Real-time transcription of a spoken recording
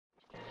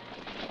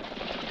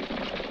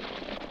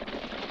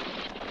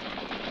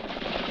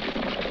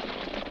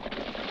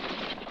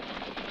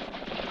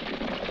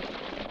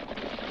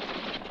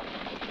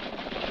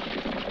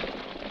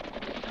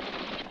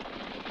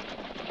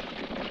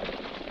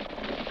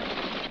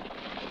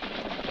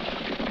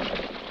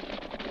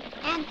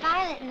son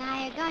Violet and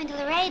I are going to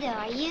Laredo.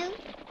 Are you?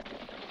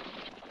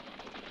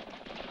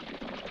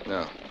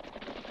 No.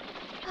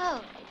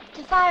 Oh,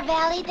 to Far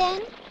Valley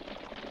then?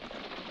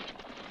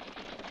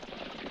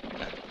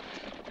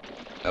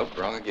 Nope,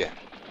 wrong again.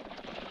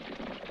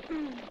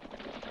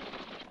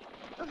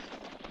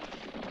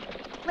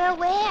 Well,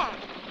 where?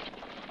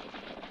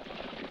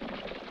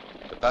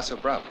 To Paso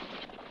Bravo.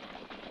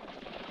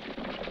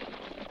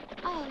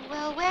 Oh,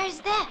 well, where's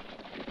that?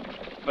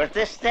 But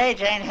this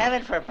stage ain't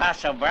headed for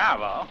Paso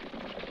Bravo.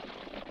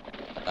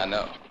 I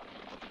know.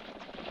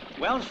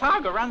 Wells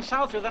Fargo runs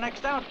south through the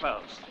next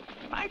outpost.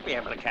 You might be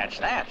able to catch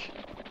that.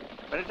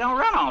 But it don't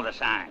run all the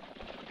time.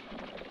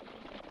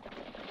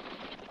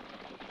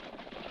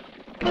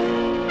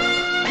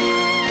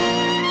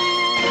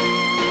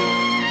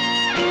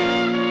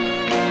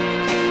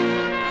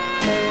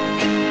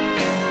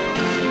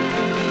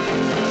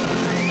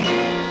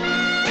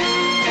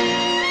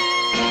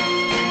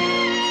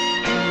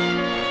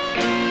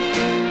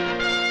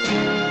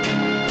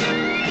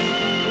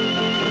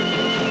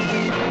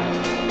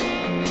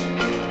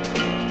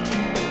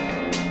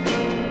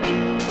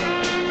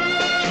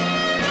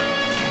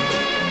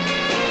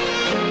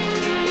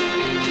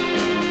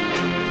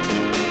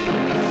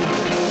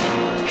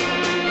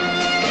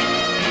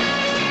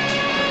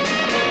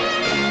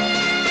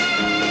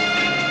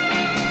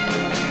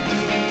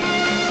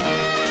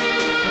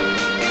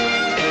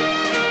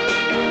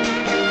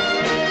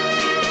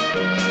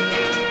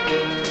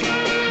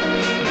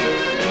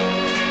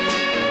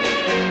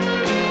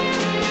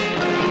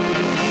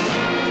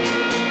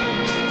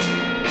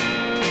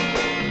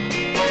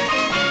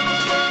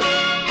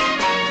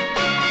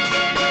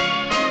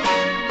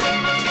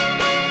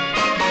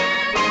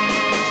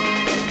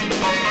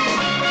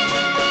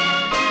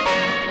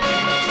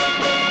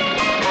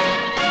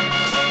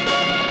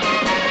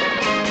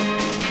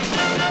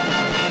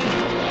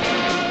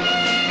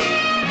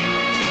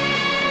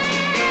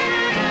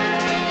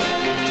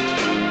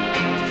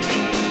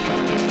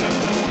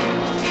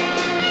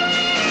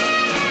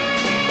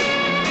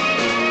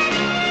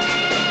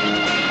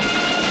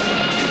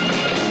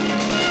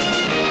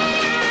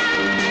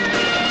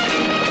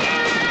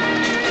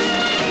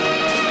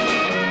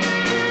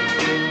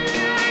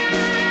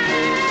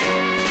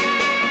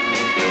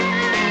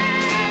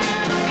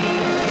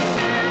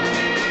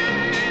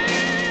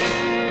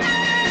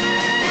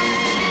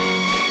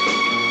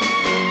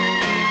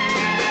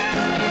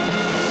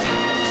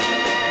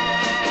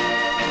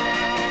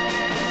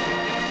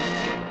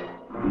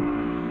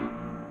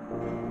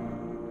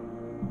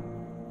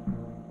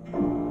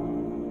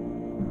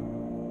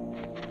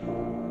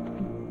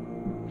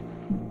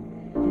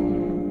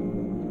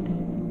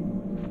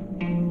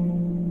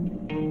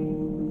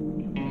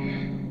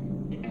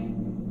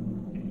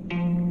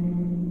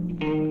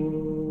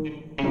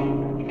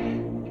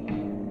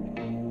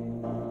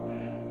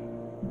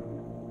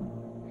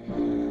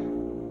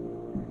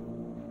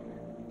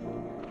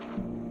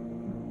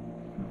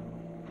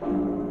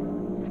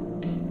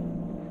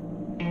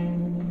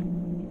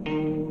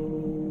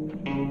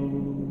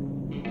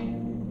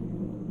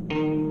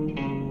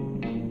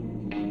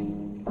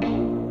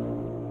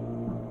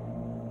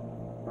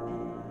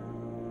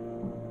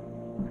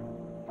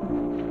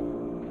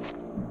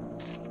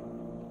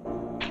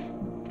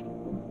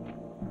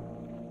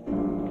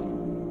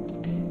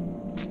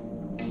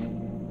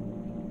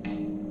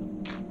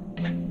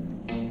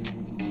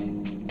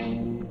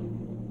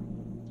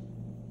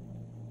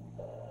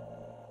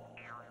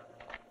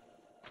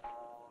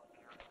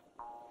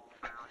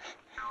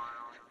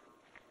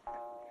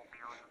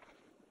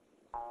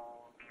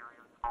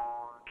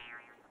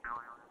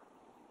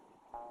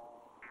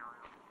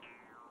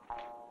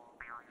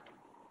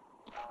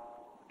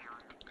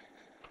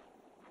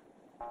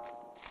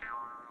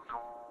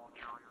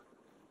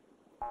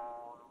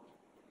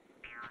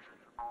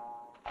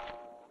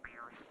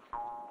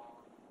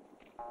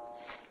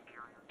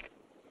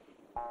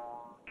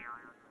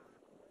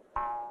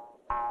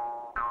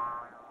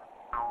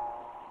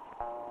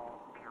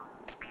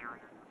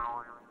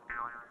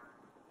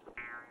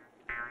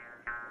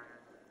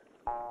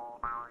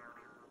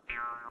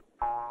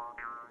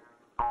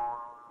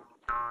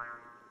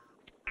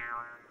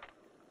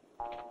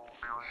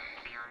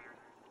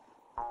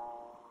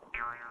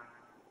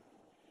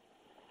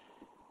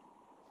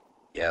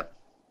 Yep.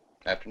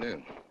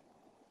 Afternoon.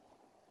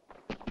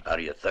 Are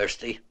you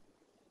thirsty?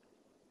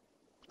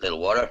 Little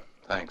water?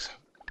 Thanks.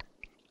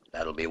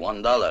 That'll be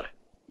 $1.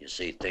 You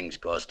see, things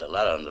cost a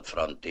lot on the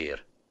frontier.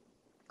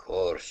 Of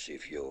course,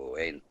 if you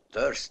ain't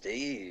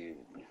thirsty...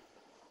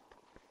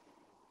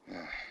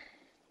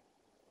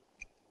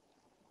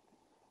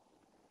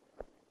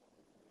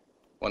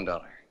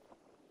 $1.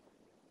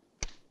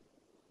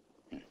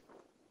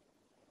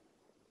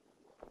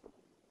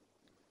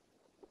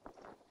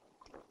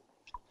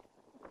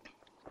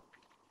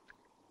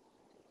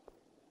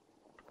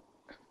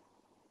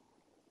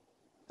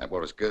 That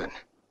water's good.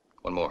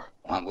 One more.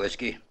 Want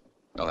whiskey?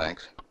 No,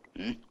 thanks.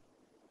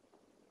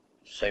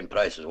 Same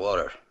price as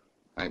water.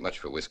 Ain't much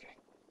for whiskey.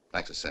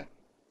 Thanks the same.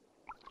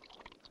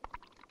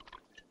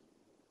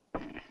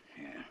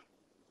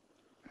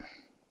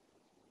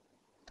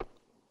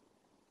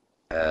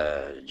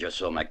 just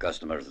so my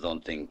customers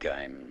don't think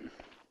I'm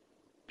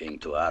being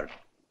too hard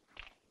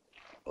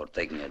or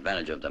taking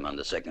advantage of them on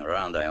the second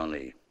round, I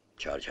only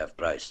charge half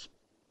price.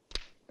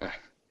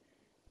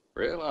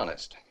 Real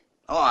honest.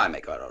 Oh, I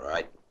make out all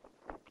right.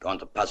 Going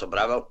to Paso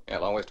Bravo? Yeah,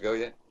 long ways to go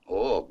yet?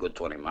 Oh, good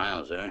 20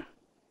 miles, eh?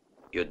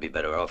 You'd be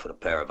better off with a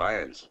pair of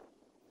irons.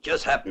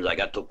 Just happens I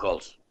got 2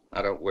 Colts.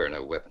 I don't wear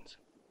no weapons.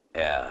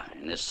 Yeah,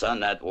 in the sun,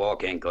 that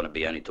walk ain't gonna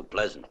be any too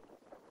pleasant.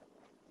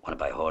 Wanna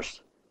buy a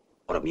horse?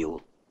 Or a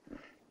mule?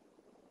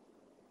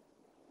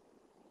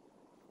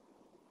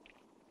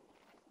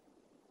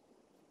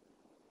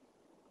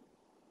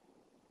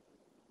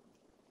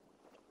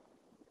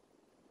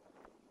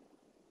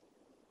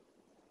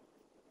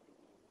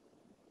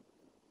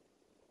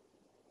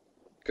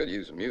 Could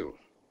use a mule.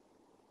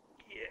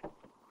 Yeah.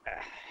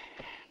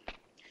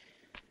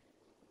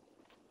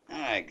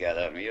 I got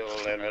a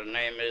mule, and her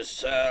name is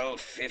Sal.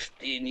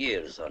 15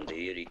 years on the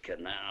Erie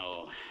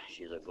Canal.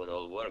 She's a good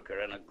old worker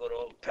and a good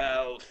old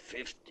pal.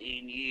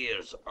 15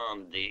 years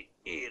on the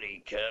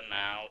Erie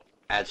Canal.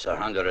 That's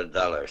 $100.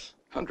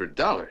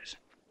 $100?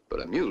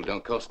 But a mule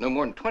don't cost no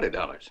more than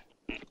 $20.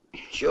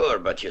 Sure,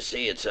 but you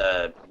see, it's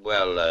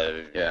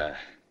Yeah,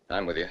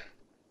 I'm with you.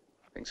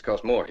 Things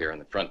cost more here on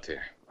the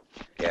frontier.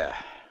 Yeah.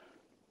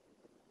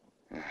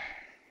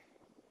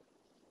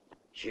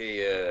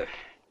 She,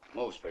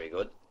 moves pretty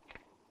good.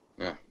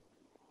 Yeah.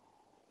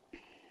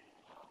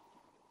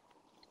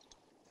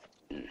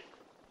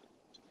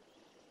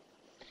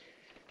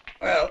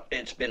 Well,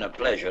 it's been a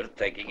pleasure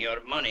taking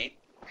your money.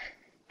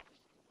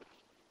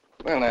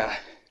 Well, now,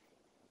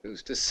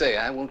 who's to say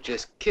I won't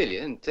just kill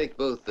you and take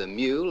both the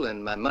mule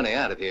and my money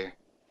out of here?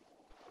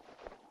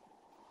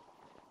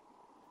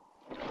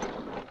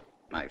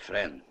 My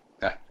friend.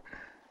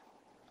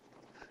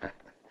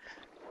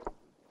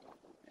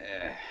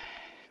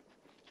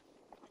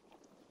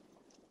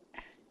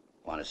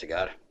 Want a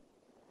cigar?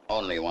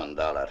 Only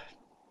 $1.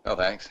 Oh,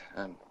 thanks.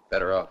 I'm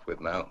better off with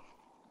my own.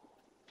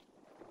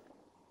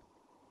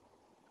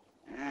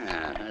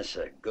 Ah, that's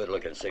a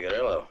good-looking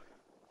cigarillo.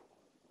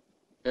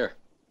 Here.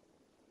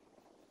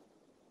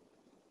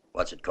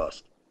 What's it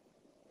cost?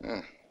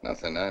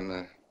 Nothing.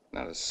 I'm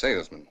not a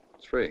salesman.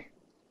 It's free.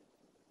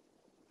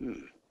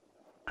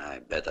 I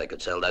bet I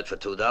could sell that for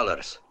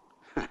 $2.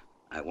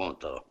 I won't,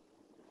 though.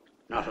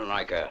 Nothing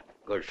like a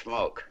good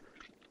smoke.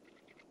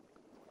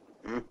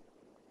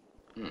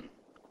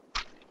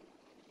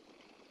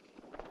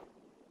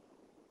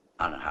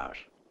 On a house.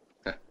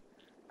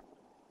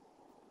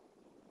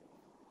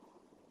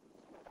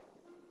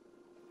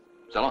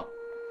 So long.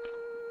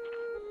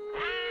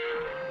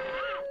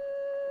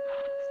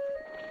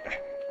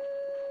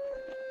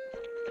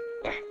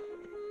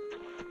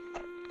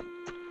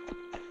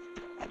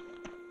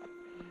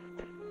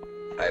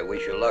 I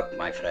wish you luck,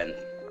 my friend.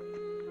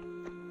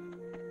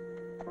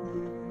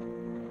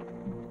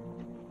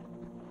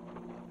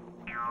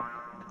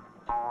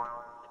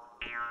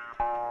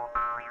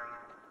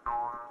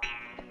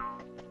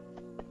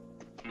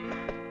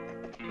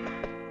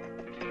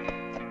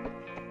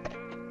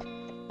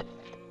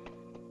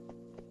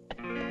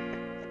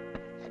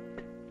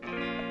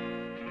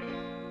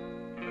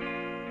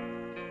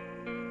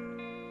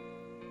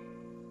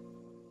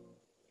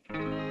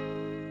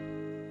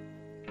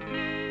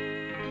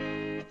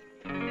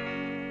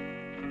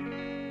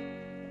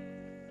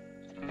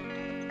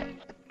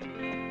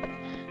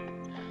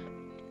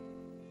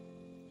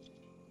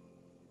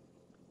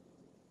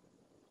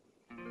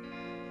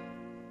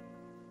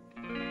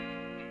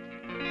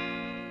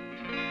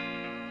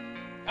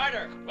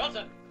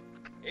 Wilson,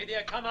 either you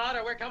come out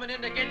or we're coming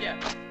in to get you.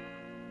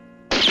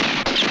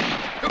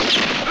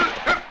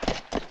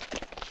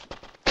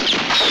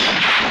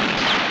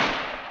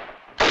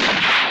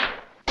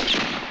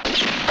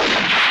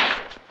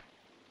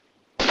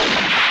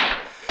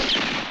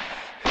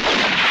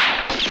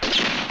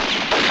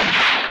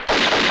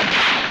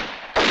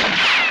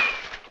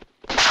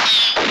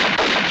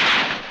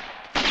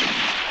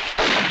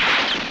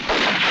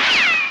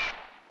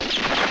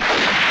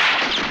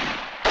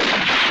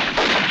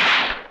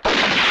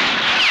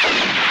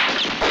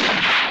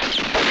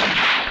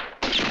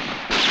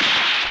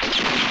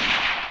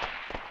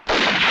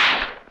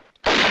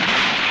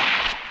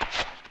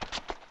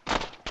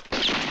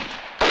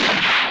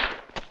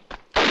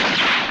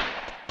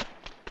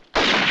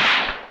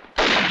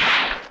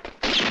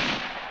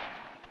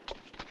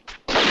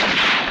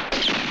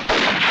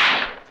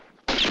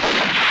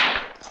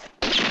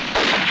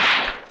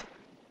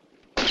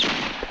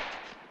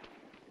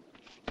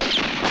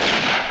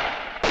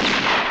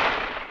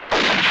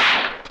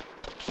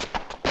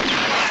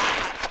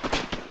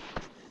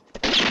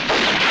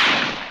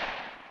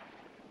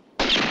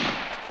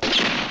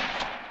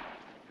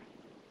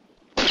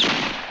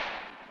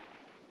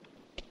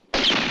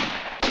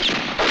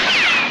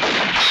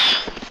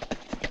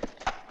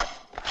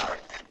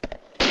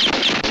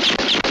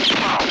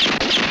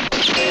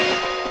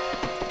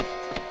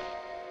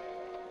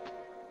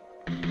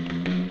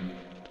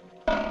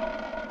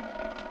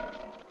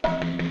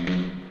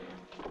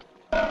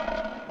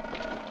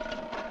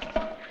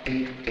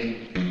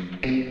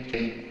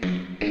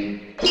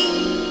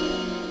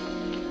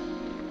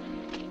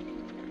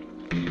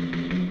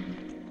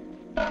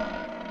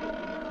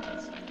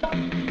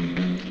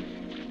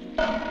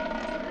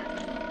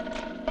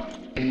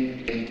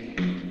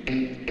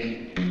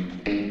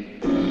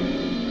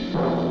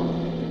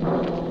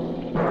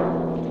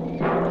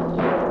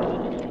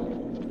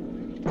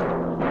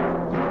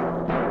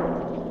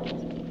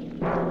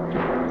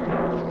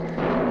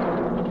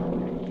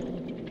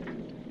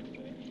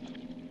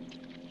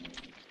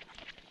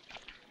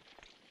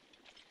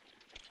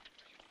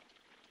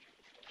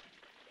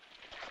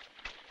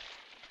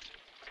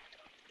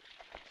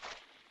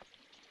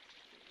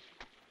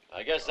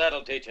 I guess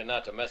that'll teach you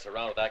not to mess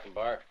around with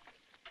Ackenbar.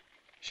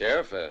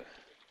 Sheriff,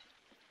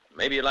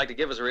 maybe you'd like to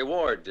give us a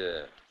reward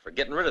for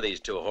getting rid of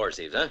these two horse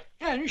thieves, huh?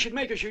 Yeah, and you should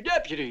make us your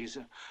deputies.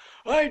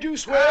 I do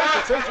swear to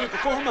faithfully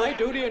perform my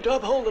duty and to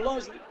uphold the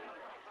laws of the...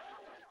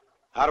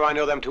 How do I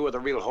know them two are the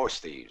real horse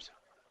thieves?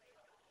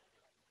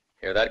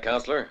 Hear that,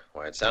 Counselor?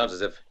 Why, it sounds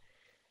as if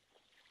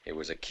he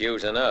was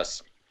accusing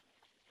us.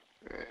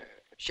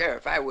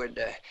 Sheriff, I would,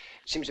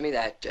 seems to me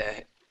that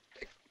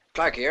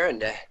Clark here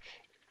and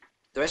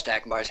the rest of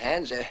Ackenbar's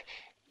hands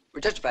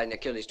were justified in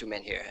killing these two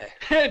men here.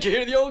 Did you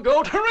hear the old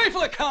goat? Hooray for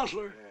the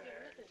counselor!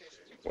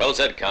 Well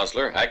said,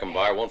 Counselor.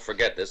 Ackenbar won't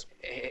forget this.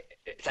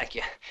 Thank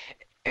you.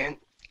 And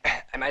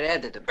I might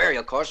add that the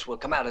burial course will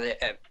come out of the...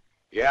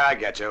 Yeah, I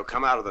get you.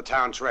 Come out of the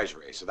town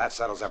treasury, so that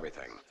settles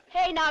everything.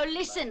 Hey, now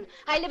listen.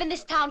 I live in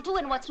this town too,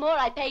 and what's more,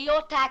 I pay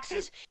your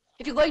taxes.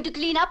 If you're going to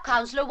clean up,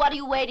 Counselor, what are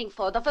you waiting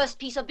for? The first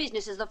piece of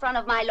business is the front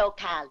of my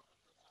locale.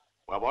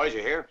 Well, boys, you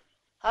hear?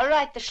 All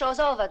right, the show's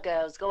over,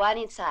 girls. Go on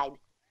inside.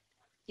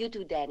 You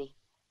too, Danny.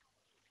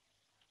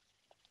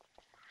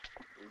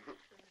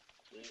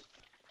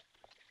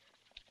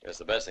 Guess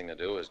the best thing to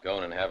do is go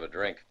in and have a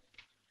drink.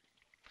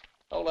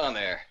 Hold on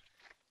there.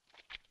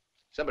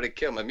 Somebody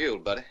killed my mule,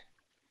 buddy.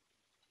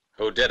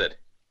 Who did it?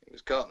 He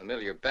was caught in the middle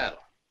of your battle.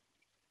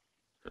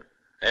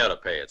 They ought to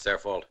pay. It's their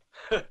fault.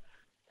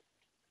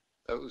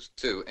 Those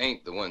two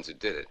ain't the ones who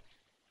did it.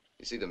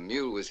 You see, the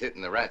mule was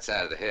hitting the right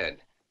side of the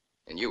head,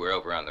 and you were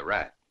over on the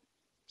right.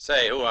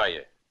 Say, who are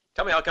you?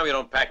 Tell me how come you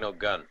don't pack no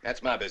gun.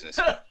 That's my business.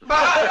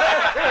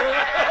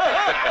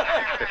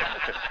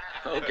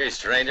 Okay,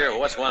 stranger,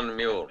 what's one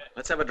mule?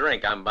 Let's have a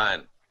drink. I'm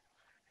buying.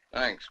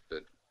 Thanks,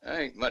 but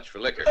I ain't much for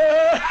liquor.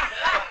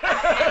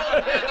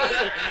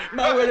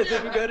 My word, I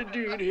think we got a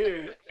dude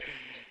here.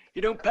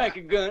 You don't pack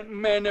a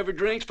gun, man never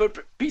drinks, but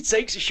for Pete's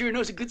sakes, he sure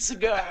knows a good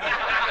cigar.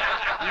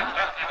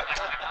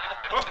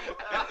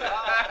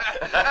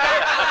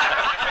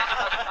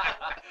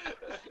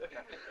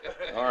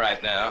 All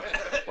right, now,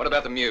 what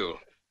about the mule?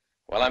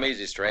 Well, I'm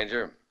easy,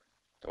 stranger.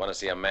 Don't want to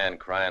see a man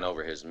crying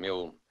over his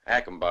mule.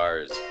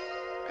 Ackenbar is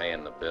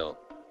paying the bill.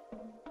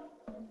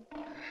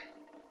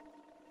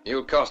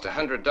 Mule cost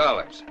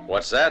 $100.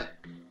 What's that?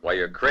 Why,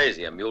 you're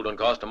crazy. A mule don't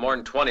cost more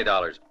than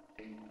 $20.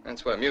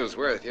 That's what a mule's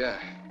worth, yeah.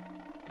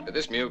 But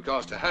this mule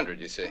cost $100,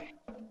 you see.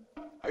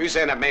 Are you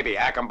saying that maybe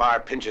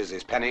Ackenbar pinches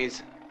his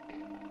pennies?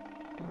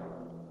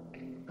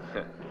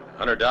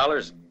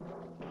 $100?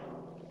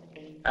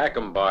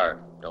 Ackenbar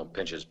don't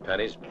pinch his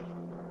pennies.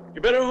 You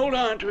better hold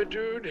on to it,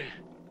 dude.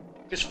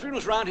 His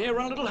funerals around here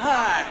run a little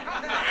high.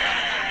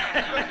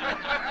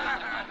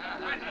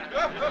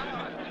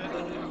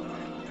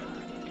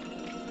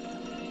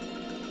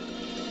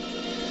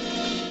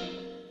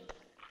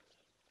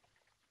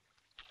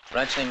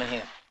 Ranchman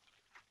here.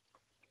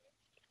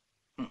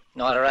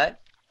 No, all right?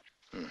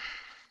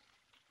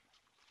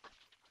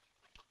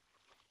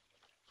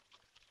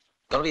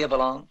 Gonna be up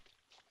long?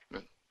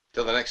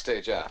 Till the next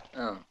stage out.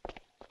 Oh.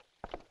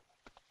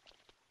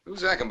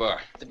 Who's Ackenbar?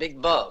 The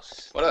big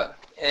boss. What up?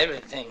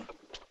 Everything.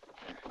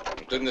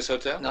 Including this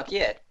hotel? Not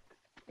yet.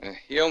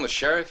 He own the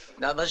sheriff?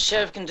 Not much the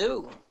sheriff can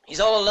do.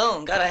 He's all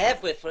alone. Got a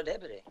half-wit for a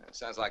deputy.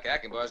 Sounds like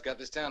Ackenbar's got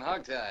this town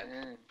hogtied.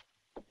 Yeah.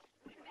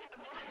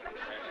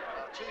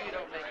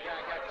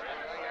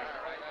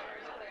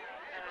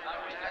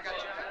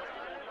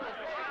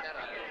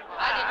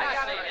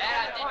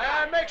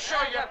 Make sure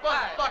you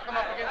buck him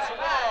up against the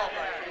wall,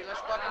 buddy.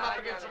 Let's buck him up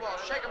against the wall.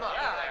 Shake him up.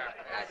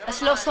 A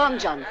slow song,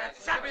 John.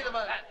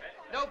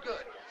 No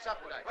good.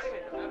 Supper night.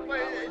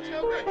 Wait, it's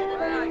no good.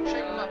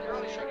 Shake him up. You're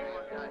only shaking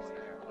one nice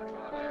there.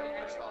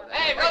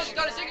 Hey, Roso's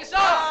gonna sing a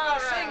song!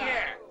 Sing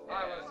here.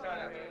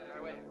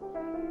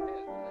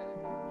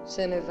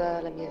 Se ne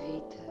va la mia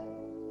vita,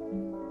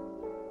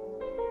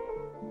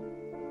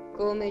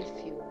 come il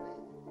fiume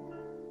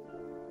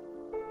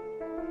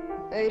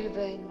e il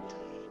vento,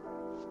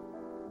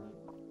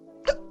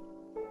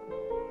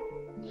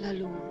 la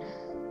luna.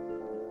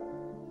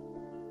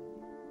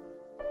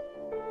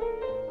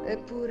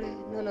 Eppure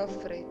non ho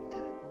fretta,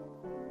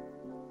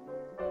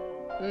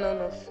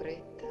 non ho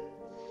fretta.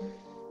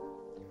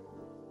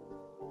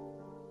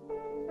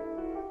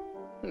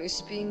 Mi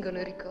spingono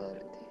i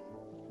ricordi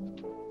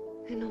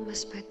e non mi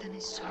aspetta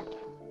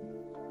nessuno.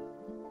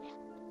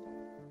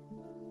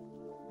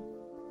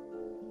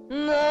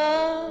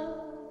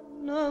 No,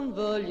 non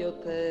voglio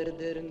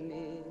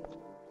perdermi,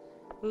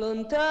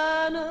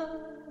 lontano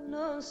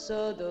non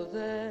so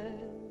dov'è,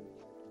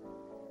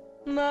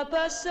 ma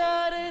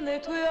passare nei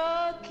tuoi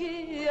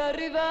occhi,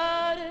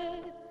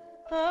 arrivare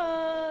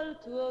al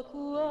tuo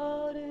cuore.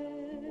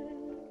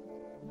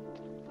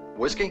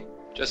 Whiskey?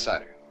 Just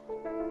cider.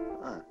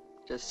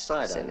 Just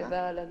cider, Se ne huh?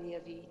 va la mia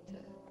vita.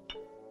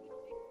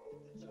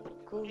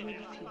 Come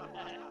il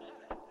fiume.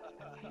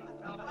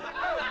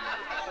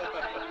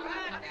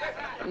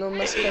 Non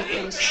mi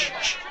aspetta nessuno.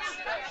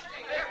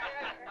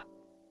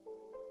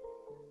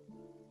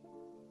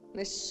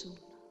 Nessuno.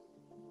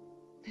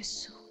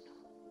 Nessuno.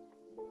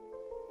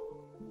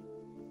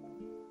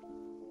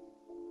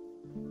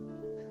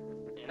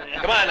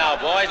 Come on now,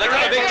 boys. Let's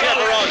have a big cheer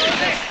for Rosie.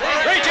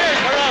 3 cheers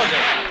for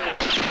Rosie.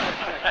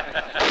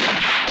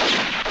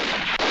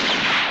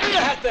 Bring the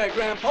hat there,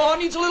 Grandpa.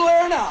 Needs a little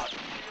airing out.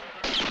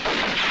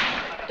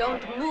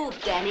 Don't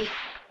move, Danny.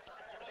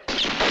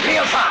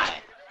 Real fine.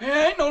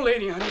 Hey, ain't no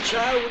lady, honey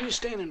child. What are you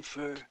standing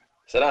for?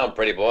 Sit down,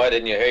 pretty boy.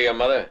 Didn't you hear your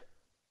mother?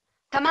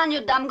 Come on,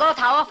 you dumb goat.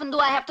 How often do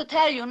I have to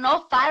tell you?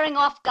 No firing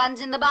off guns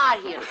in the bar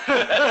here.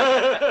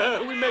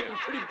 We make a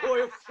pretty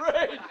boy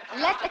afraid.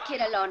 Let the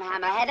kid alone,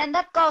 Hammerhead, and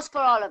that goes for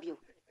all of you.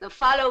 Now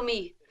follow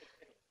me.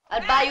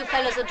 I'll buy you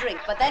fellas a drink,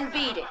 but then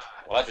beat it.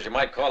 Well, that's what you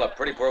might call a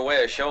pretty poor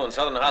way of showing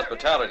southern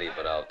hospitality,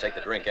 but I'll take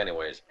the drink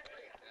anyways.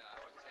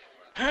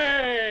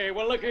 Hey,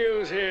 well, look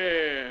who's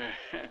here.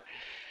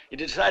 You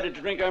decided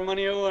to drink our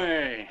money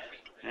away,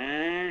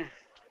 huh?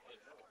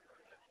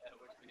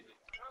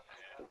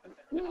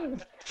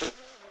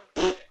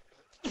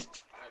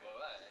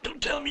 Don't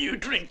tell me you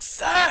drink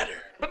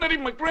cider. But not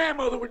even my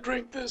grandmother would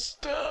drink this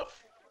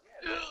stuff.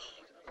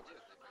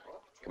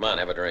 Come on,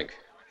 have a drink.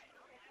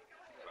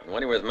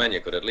 When you're with men,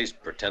 you could at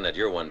least pretend that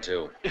you're one,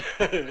 too.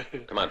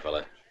 Come on,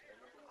 fella.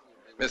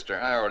 Mister,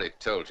 I already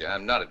told you,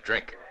 I'm not a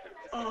drinker.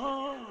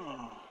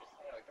 Oh.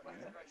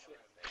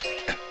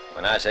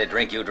 When I say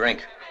drink, you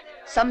drink.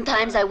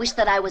 Sometimes I wish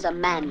that I was a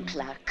man,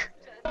 Clark.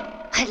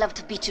 I'd love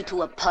to beat you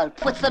to a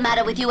pulp. What's the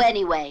matter with you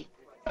anyway?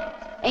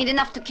 Ain't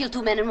enough to kill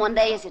 2 men in one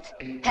day, is it?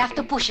 Have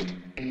to push it.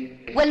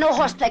 Well, no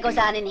horseplay goes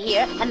on in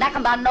here, and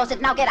Ackenbaugh knows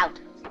it. Now get out.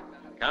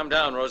 Calm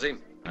down, Rosie.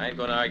 I ain't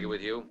gonna argue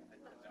with you.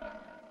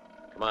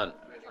 Come on,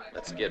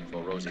 let's skid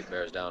before Rosie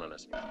bears down on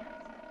us.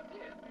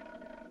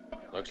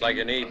 Looks like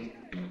you need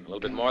a little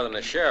bit more than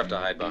a sheriff to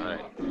hide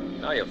behind.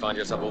 Now you'll find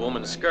yourself a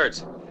woman's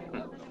skirts.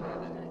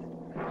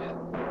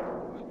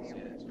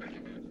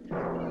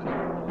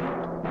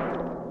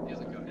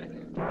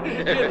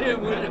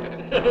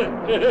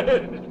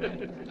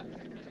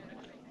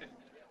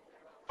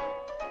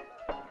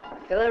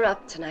 Fill her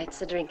up.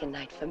 Tonight's a drinking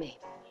night for me.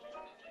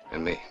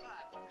 And me.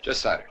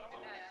 Just cider.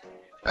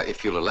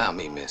 If you'll allow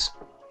me, miss.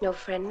 No,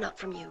 friend, not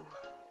from you.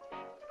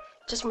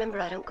 Just remember,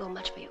 I don't go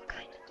much for your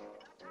kind.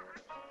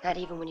 Not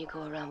even when you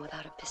go around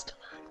without a pistol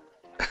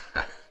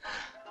on.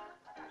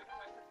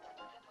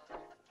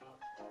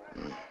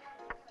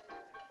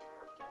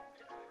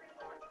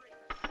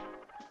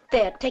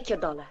 There, take your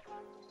 $1.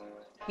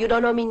 You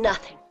don't owe me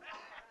nothing.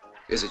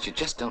 Is it you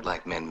just don't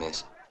like men,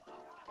 miss?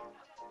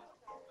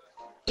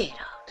 Get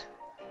out,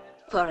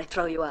 before I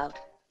throw you out.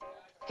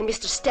 And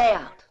Mr. Stay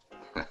out.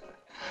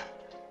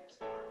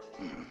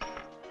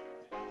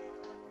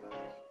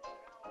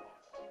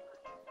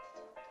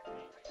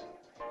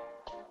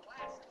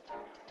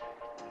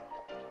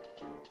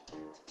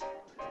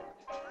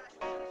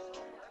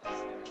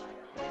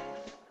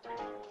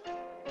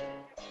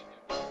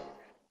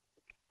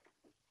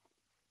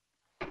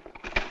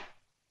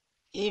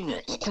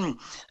 Evening.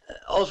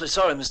 Awfully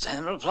sorry, Mr.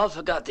 Hamill. Plot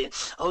forgot the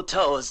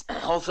hotel was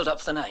all filled up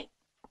for the night.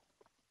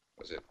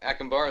 Was it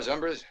Ackenbaugh's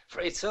Umbras?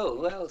 Afraid so.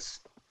 Who else?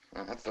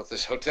 I thought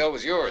this hotel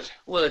was yours.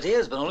 Well, it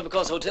is, but only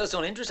because hotels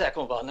don't interest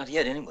Ackenbaugh. Not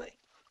yet, anyway.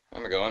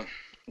 I'm going.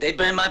 They'd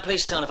burn my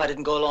place down if I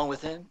didn't go along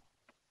with them.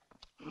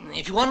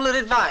 If you want a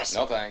little advice...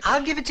 No, thanks.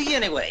 I'll give it to you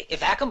anyway.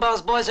 If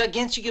Ackenbaugh's boys are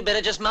against you, you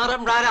better just mount up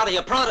and ride out of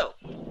here pronto.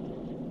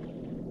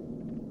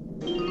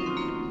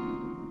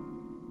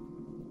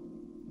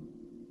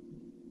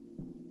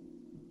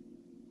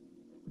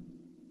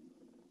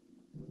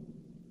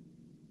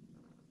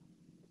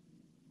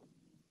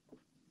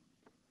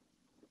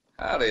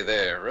 Howdy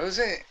there,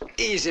 Rosie.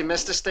 Easy,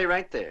 mister. Stay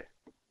right there.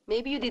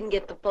 Maybe you didn't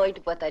get the point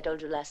of what I told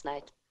you last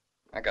night.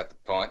 I got the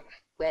point.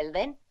 Well,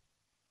 then,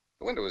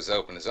 The window was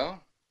open is all.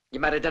 You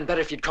might have done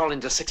better if you'd crawled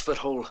into a 6-foot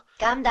hole.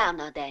 Calm down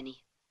now, Danny.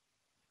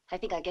 I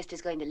think our guest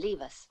is going to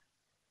leave us.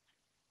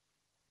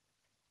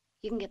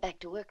 You can get back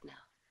to work now.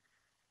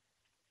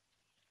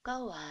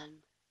 Go on.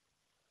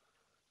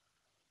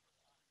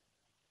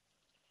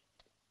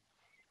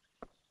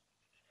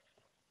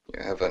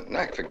 You have a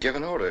knack for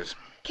giving orders.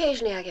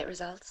 occasionally I get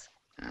results.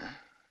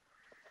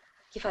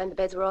 You find the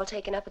beds were all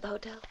taken up at the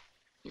hotel?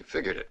 You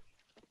figured it.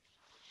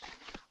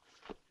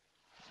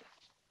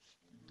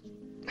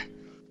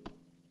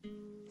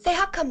 Say,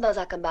 how come those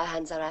Ackenbauer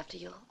hands are after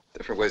you?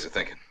 Different ways of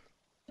thinking.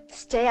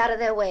 Stay out of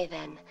their way,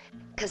 then.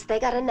 Because they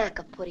got a knack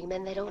of putting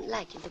men they don't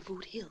like into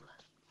Boot Hill.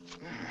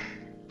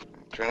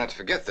 Try not to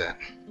forget that.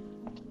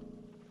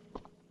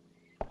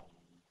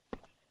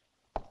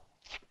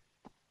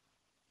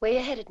 Where you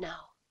headed now?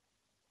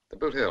 The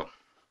Boot Hill.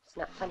 It's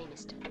not funny,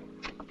 mister.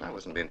 I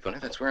wasn't being funny.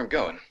 That's where I'm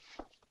going.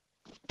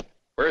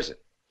 Where is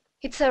it?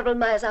 It's several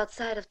miles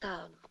outside of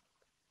town.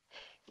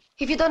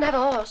 If you don't have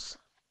a horse...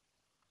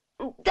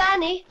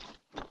 Danny!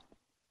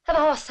 Have a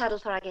horse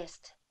saddled for our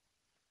guest.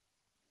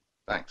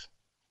 Thanks.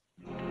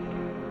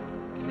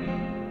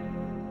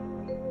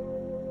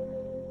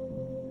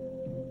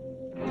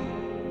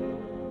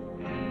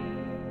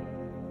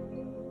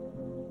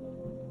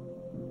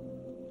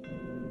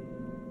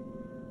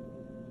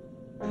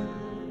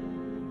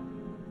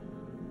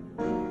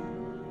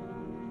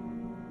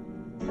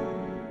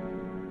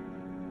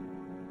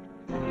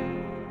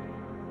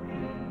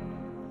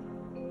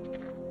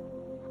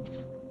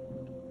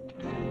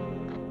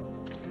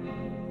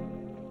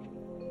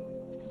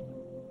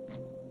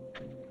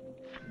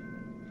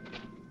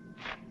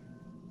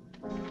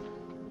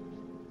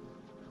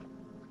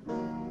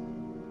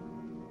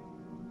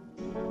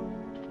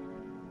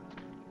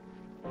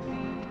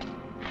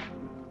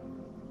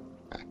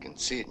 I can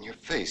see it in your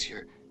face.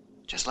 You're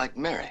just like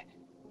Mary.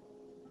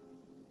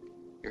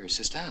 You're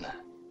Sister Anna.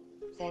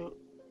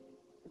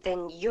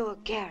 Then you're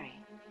Gary.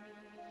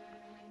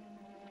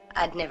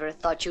 I'd never have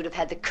thought you'd have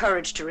had the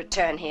courage to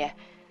return here.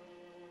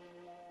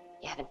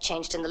 You haven't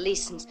changed in the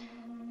least since...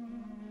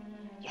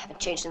 You haven't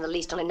changed in the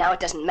least, only now it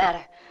doesn't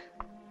matter.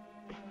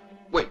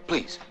 Wait,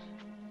 please.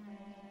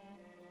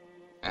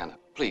 Anna,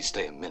 please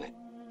stay a minute.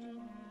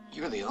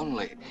 You're the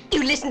only...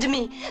 You listen to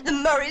me. The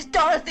Murrays,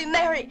 Dorothy,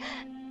 Mary.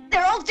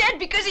 They're all dead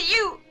because of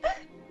you.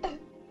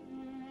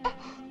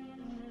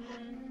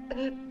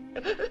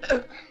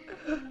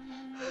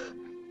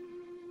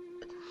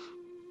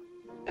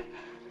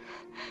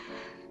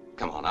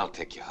 Come on, I'll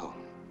take you home.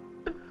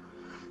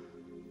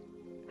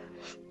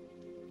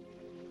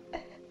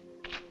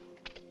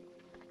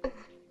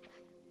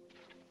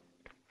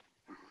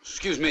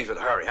 Excuse me for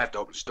the hurry. I have to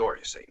open the store,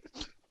 you see.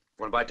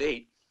 Want a bite to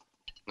eat?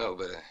 No,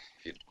 but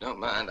if you don't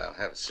mind, I'll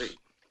have a seat.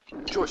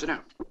 Sure, sit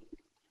down.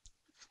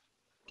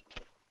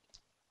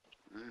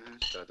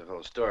 Start the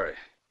whole story.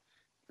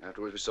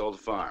 Afterwards, we sold the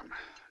farm.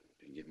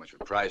 Didn't get much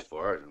of a price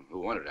for it. Who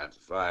wanted it after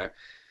the fire?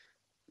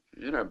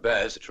 We did our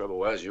best. The trouble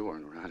was you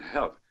weren't around to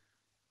help.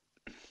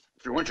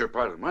 If you weren't your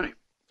part of the money.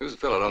 Who's the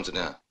fellow that owns it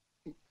now?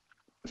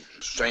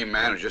 Same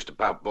man who just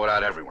about bought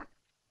out everyone.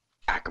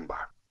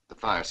 Ackenbar. The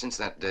fire, since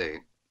that day,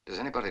 does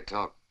anybody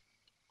talk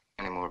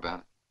any more about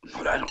it?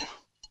 But I don't.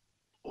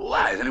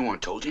 Why? Has anyone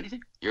told you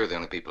anything? You're the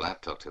only people I've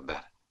talked to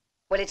about it.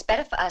 Well, it's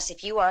better for us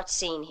if you aren't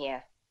seen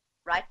here.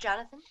 Right,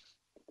 Jonathan?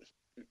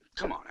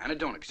 Come on, Anna,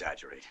 don't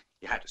exaggerate.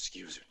 You have to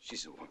excuse her.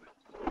 She's a woman.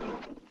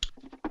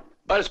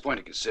 But it's a point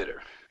to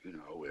consider. You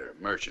know, we're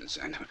merchants,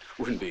 and it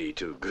wouldn't be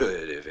too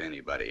good if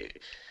anybody...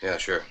 Yeah,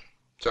 sure.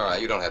 It's all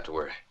right. You don't have to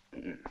worry.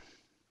 There's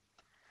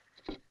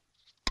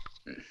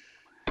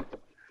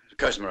a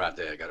customer out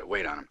there. I gotta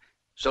wait on him.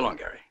 So long,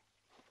 Gary.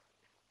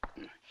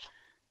 And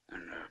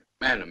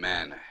man to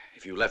man,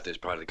 if you left this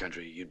part of the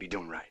country, you'd be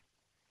doing right.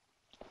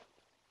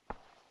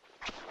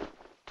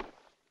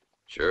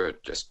 Sure,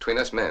 just between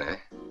us men, eh?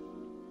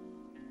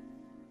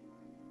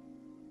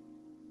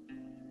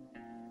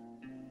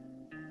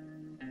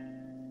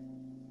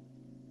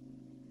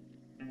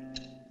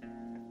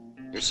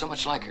 You're so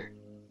much like her.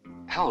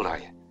 How old are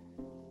you?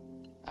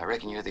 I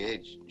reckon you're the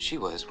age she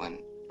was when...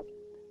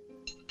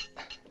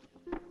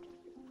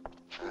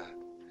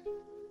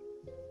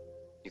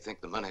 You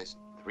think the money's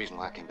the reason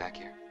why I came back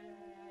here?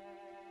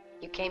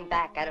 You came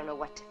back, I don't know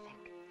what to think.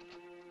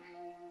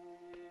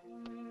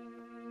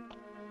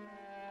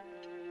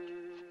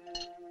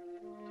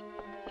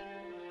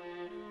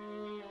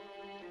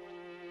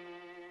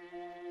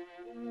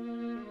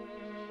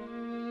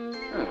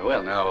 Oh,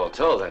 well, now all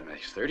told, that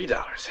makes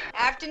 $30.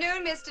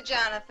 Afternoon, Mr.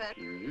 Jonathan.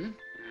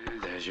 Mm-hmm.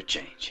 There's your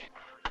change.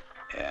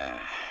 Yeah,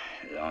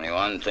 there's only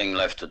one thing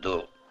left to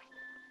do.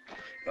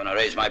 Gonna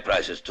raise my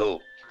prices, too.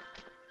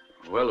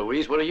 Well,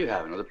 Louise, what do you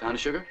have? Another pound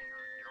of sugar?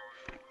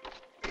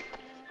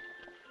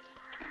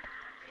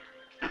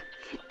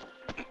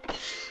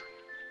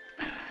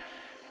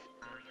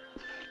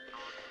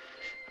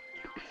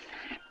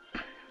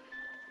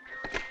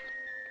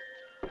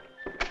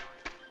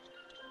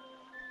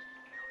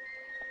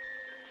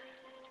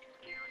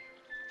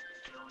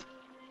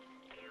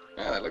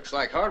 Well, it looks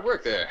like hard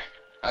work there.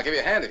 I'll give you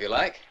a hand if you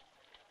like.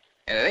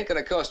 And it ain't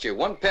gonna cost you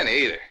 1 penny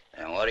either.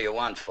 And what do you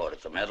want for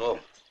it, the medal?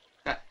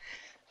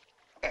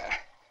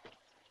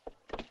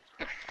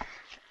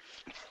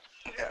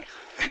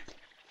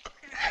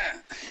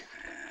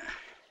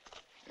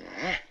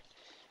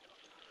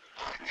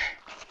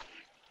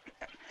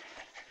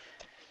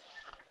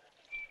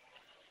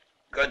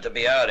 Good to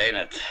be out, ain't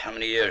it? How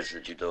many years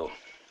did you do?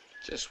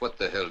 Just what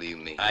the hell do you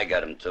mean? I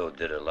got him, too.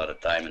 Did a lot of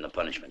time in the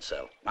punishment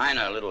cell. Mine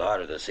are a little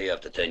harder to see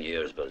after 10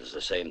 years, but it's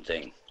the same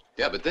thing.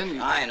 Yeah, but then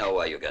you... I know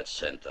why you got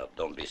sent up.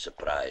 Don't be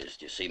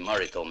surprised. You see,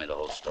 Murray told me the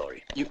whole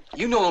story.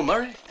 You know old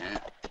Murray? Yeah.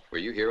 Were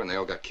you here when they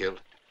all got killed?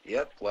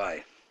 Yep,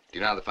 why? Do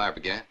you know how the fire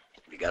began?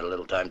 You got a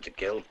little time to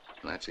kill?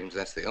 Well, that seems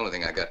that's the only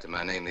thing I got to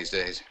my name these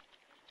days.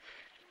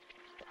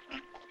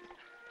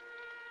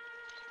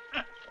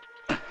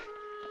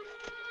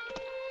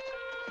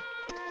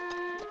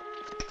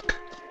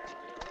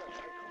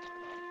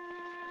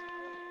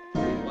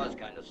 It was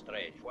kind of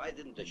strange. Why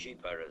didn't the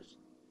sheep herders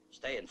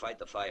Stay and fight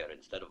the fire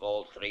instead of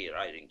all three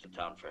riding to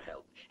town for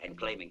help and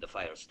claiming the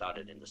fire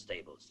started in the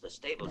stables. The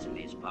stables in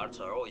these parts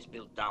are always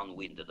built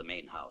downwind of the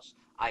main house.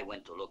 I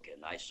went to look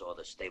and I saw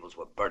the stables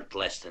were burnt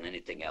less than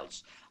anything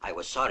else. I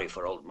was sorry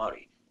for old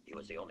Murray. He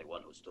was the only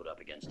one who stood up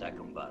against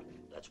Acumbar.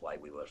 That's why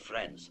we were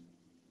friends.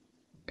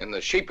 And the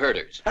sheep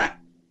herders? Ha!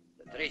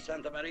 The three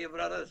Santa Maria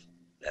brothers?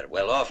 They're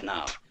well off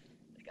now.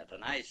 They got a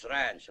nice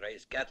ranch,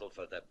 raised cattle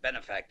for the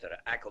benefactor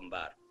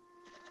Acumbar.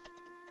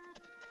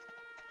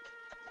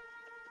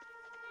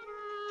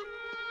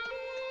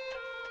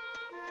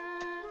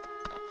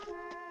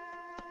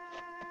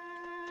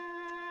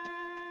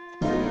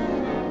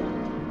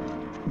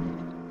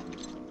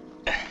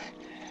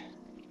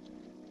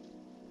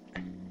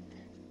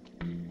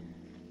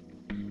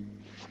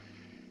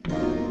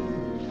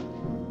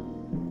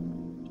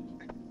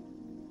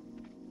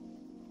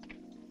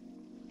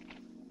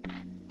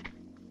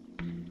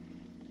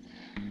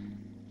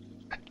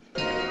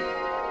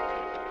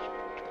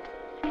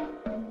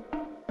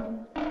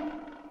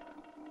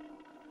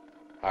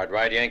 Hard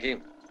ride,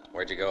 Yankee?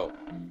 Where'd you go?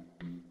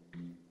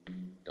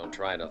 Don't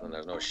try nothing.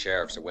 There's no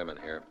sheriffs or women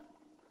here.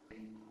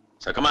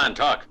 So come on,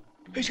 talk.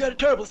 He's got a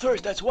terrible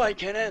thirst. That's why he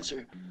can't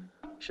answer.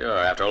 Sure,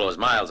 after all those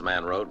miles the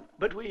man rode.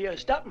 But we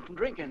stopped him from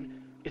drinking.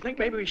 You think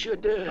maybe we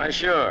should, Why,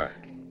 sure.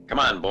 Come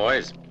on,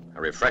 boys.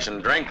 A refreshing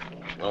drink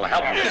will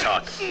help him to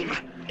talk.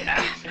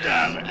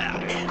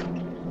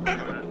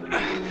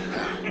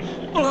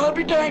 Well, I'll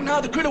be danged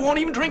now. The critter won't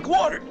even drink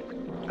water.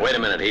 Wait a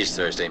minute. He's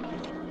thirsty.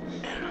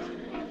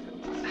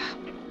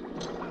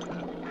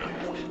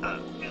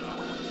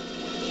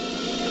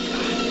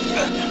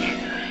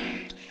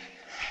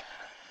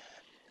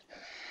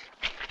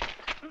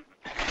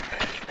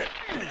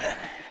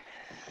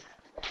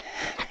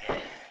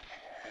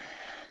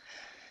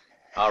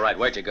 All right,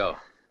 where'd you go?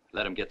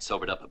 Let him get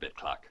sobered up a bit,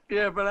 Clark.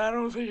 Yeah, but I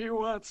don't think he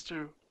wants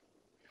to.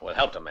 Well,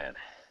 help the man.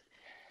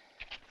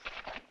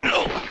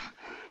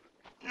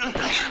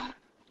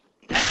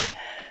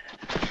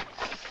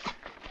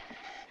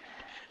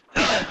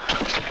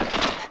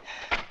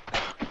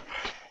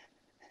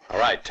 All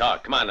right,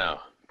 talk. Come on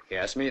now.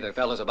 Yes, me, the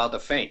fellow's about to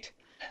faint.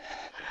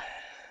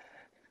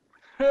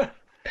 Hey,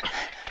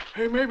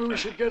 maybe we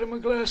should get him a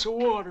glass of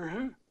water,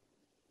 huh?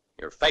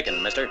 You're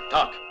faking, mister.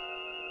 Talk.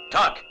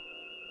 Talk.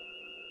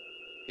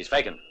 He's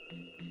faking.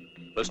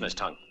 Loosen his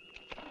tongue.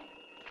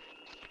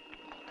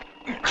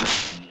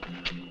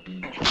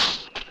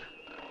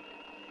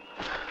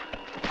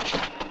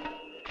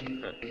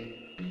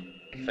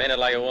 Fainted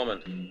like a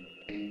woman.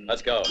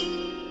 Let's go.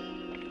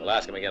 We'll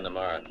ask him again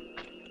tomorrow.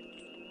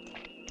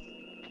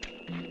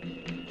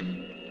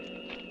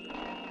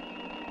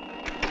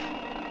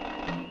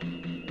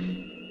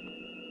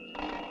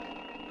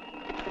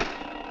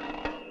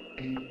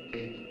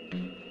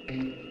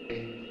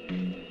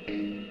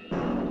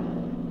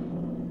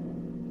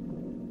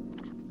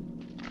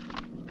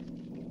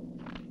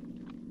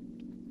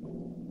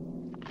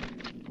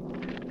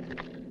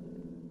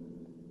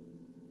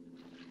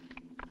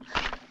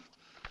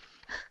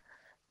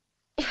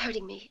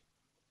 Hurting me.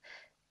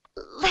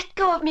 Let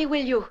go of me,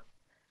 will you?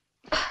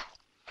 What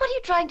are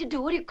you trying to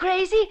do? Are you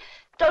crazy?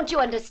 Don't you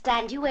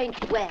understand? You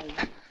ain't well.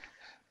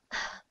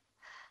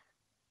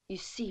 You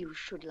see, you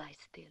should lie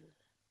still.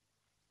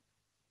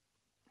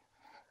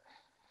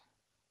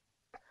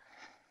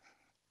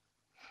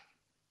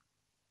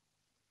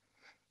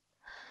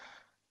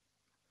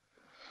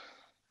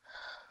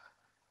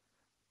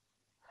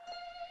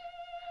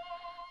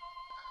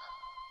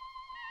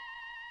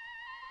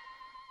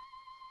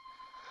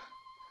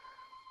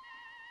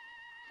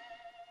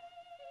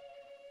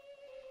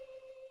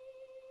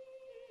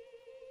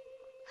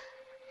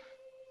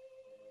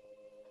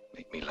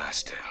 Make me lie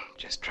still.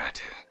 Just try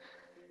to.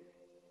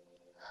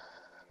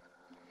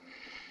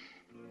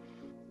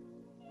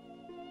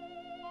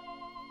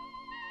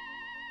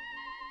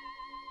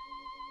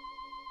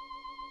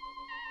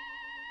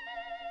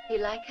 You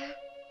like her?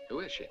 Who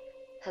is she?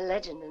 A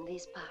legend in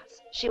these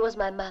parts. She was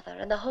my mother,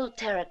 and the whole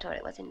territory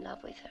was in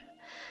love with her.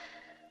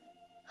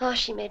 Oh,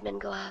 she made men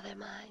go out of their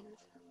minds.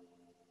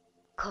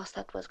 Of course,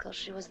 that was because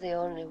she was the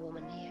only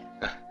woman here.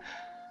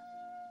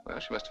 Well,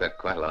 she must have had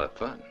quite a lot of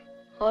fun.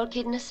 All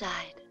kidding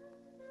aside,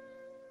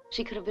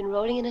 she could have been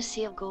rolling in a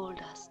sea of gold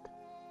dust,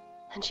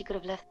 and she could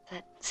have left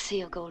that sea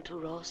of gold to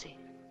Rosie.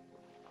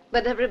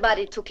 But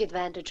everybody took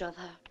advantage of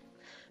her,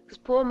 because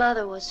poor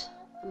mother was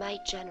a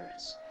mite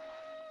generous.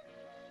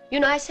 You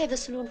know, I saved the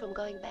saloon from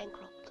going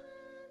bankrupt.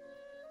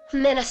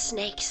 Men are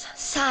snakes,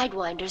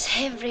 sidewinders,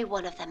 every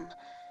one of them.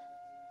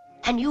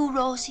 And you,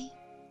 Rosie,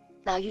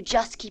 now you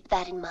just keep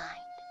that in mind.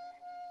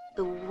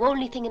 The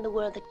only thing in the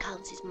world that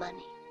counts is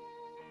money.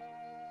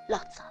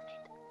 Lots of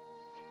it.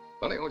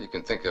 Funny all you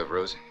can think of,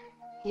 Rosie.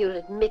 You'll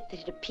admit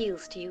that it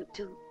appeals to you,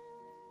 too,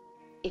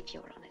 if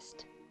you're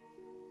honest.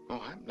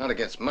 Oh, I'm not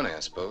against money, I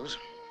suppose.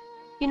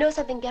 You know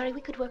something, Gary?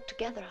 We could work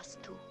together, us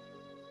two.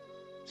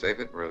 Save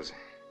it, Rosie.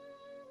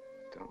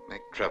 Don't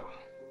make trouble.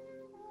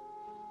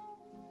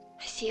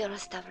 I see you're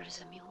as stubborn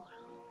as a mule.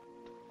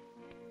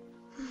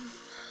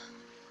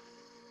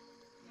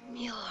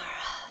 You're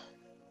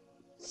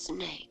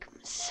snake,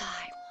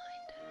 sidewinder.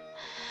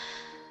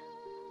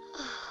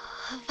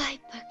 Oh, a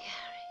viper, Gary.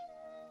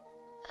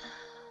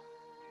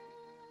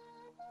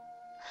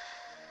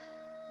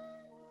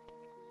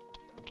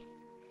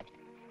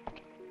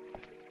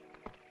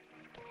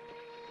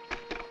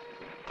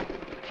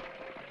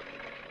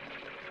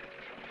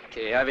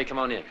 Okay, Ivy, come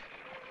on in.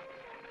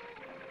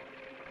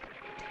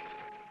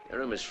 Your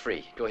room is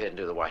free. Go ahead and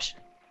do the washing.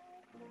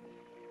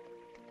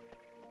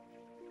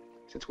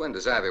 Since when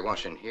does Ivy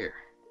wash in here?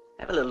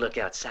 Have a little look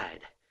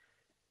outside,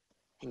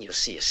 and you'll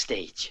see a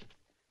stage.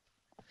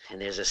 And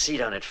there's a seat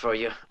on it for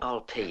you,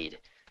 all paid.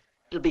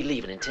 It'll be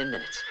leaving in 10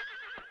 minutes.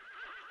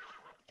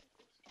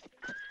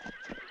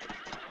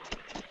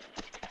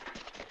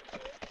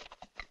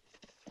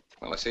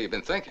 Well, I see you've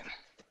been thinking.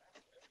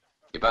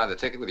 You buy the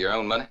ticket with your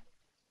own money?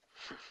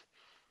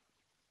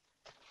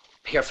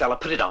 Here, fella,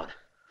 put it on.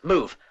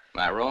 Move.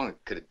 Am I wrong?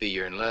 Could it be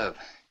you're in love?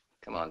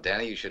 Come on,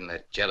 Danny, you shouldn't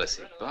let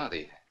jealousy bother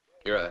you.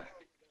 You're a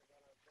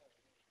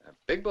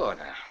big boy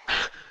now.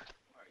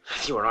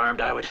 If you were armed,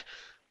 I would.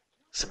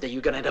 Someday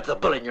you're gonna end up with a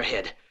bullet in your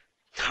head.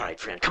 All right,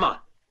 friend, come on.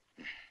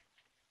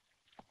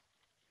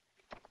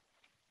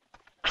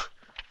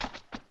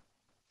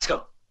 Let's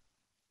go.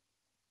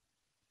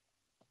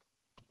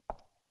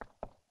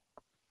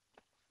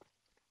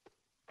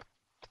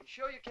 You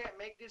sure you can't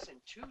make this in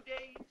 2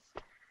 days?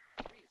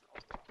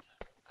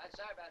 I'm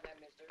sorry about that,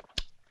 mister.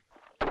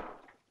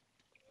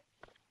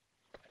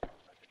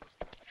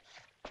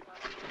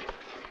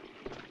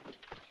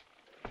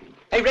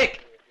 Hey,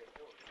 Rick.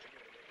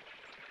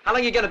 How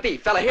long you gonna be?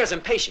 Fella here's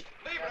impatient.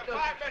 Leave it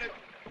 5 minutes.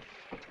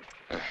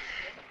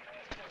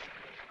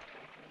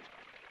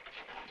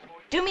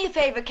 Do me a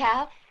favor,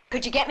 Cal.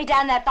 Could you get me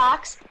down that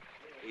box?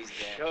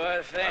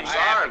 Sure thing. I'm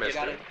sorry, mister.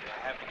 I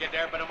have to get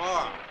there by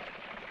tomorrow.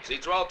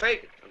 Seats are all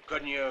taken.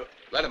 Couldn't you?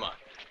 Let him on.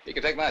 He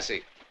can take my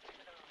seat.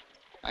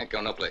 I ain't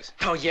going no place.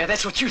 Oh, yeah,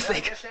 that's what you I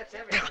think. guess that's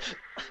everything.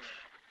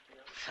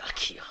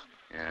 Fuck you.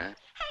 Yeah?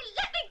 Hey,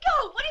 let me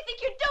go! What do you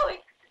think you're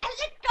doing?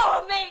 Let go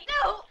of me!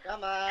 No!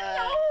 Come on.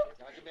 No!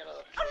 Come on, give me a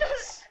little Oh, no!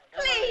 kiss.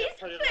 Please!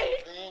 Pretty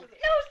Please! little thing.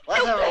 No,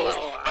 What's no, the please!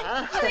 little one,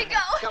 huh? Let me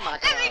go! Come on,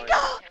 Let me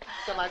go!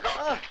 Come on, go.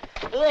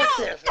 A little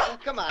kiss, huh?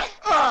 Come on. You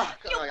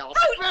Come on,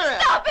 brute!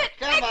 spirit. Stop it!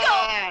 Come Let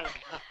on.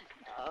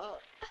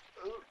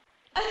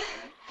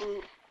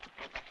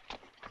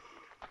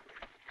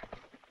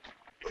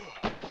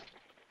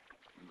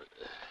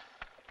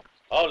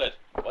 Hold it.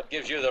 What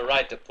gives you the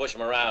right to push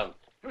him around?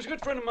 He was a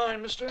good friend of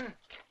mine, mister.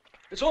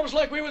 It's almost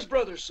like we was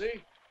brothers,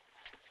 see?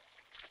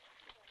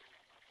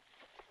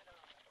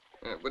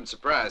 Yeah, it wouldn't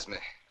surprise me.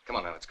 Come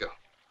on now, let's go.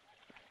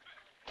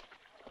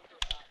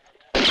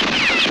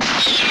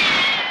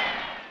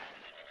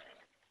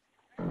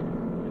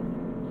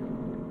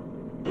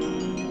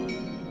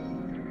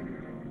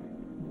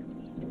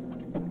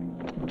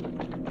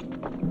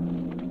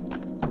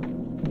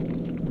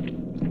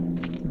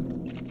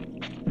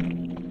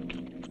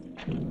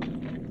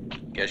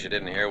 Guess you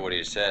didn't hear what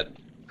he said.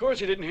 Of course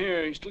he didn't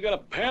hear. He still got a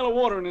pail of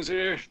water in his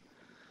ear.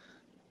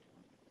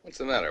 What's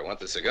the matter? Want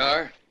the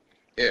cigar?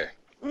 Here.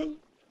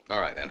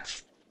 All right, then.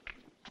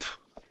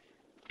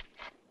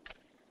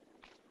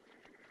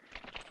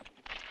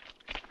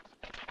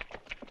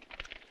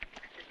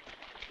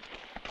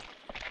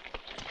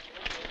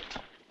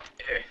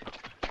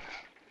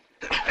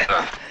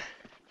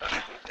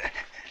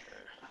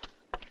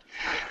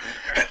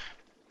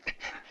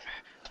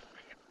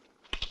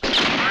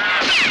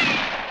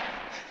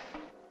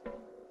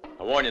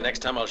 I warn you, next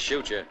time I'll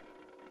shoot you.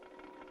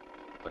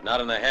 But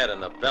not in the head, in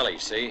the belly,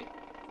 see?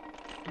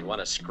 You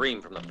want to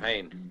scream from the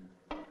pain.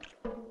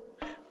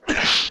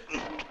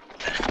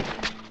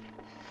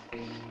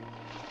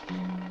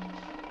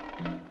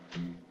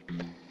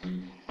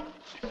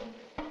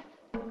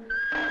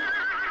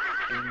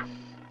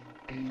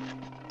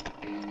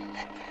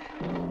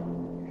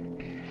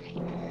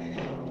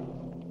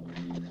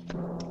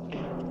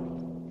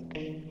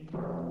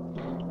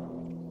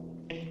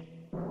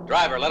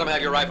 Driver, let him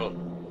have your rifle.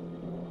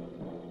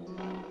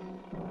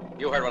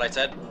 You heard what I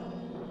said.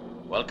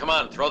 Well, come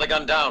on, throw the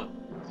gun down.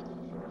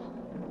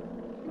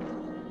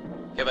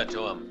 Give it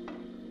to him.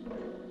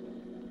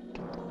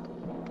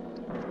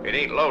 It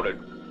ain't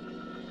loaded.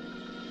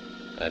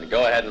 Then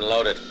go ahead and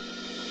load it.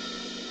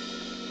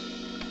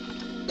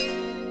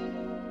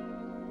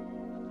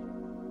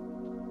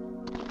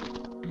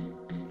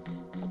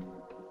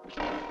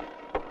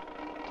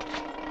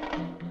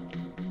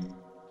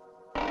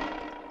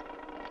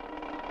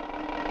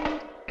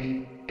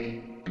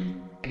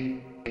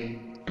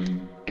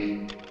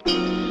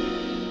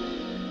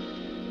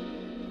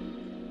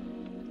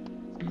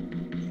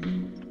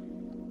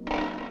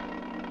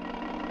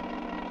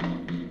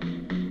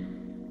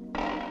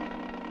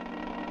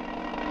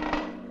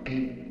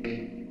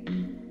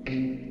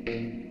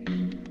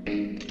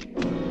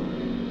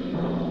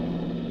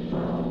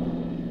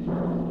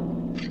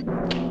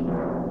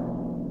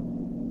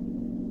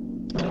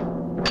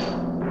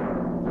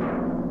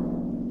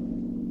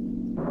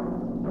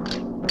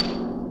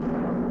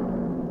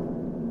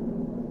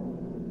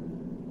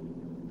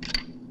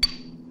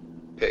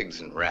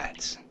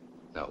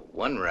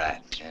 one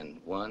rat and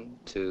 1,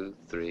 2,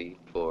 3,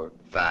 4,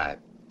 5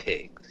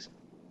 pigs.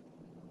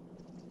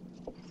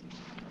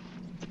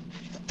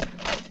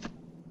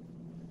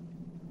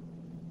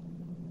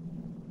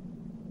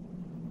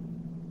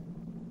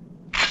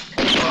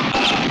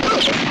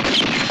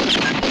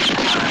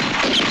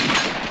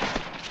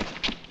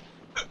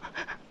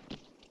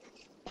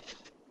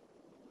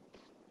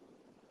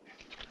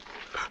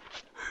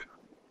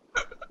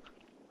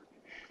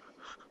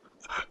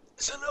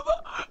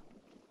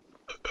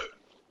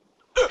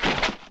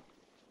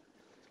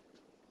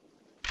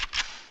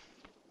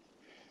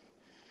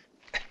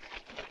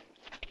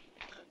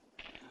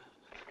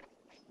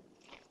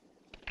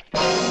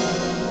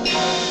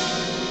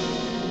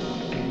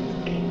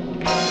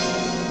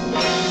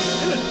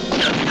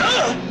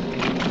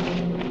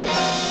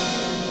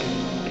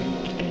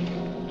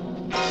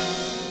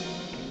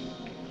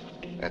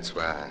 That's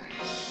why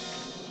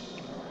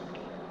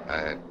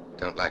I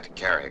don't like to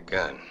carry a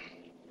gun.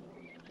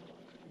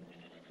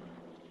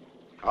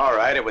 All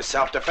right, it was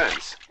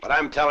self-defense. But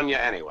I'm telling you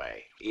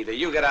anyway. Either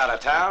you get out of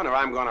town or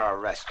I'm going to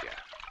arrest you.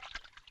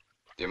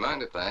 Do you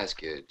mind if I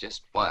ask you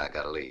just why I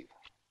gotta leave?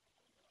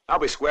 I'll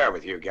be square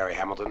with you, Gary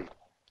Hamilton.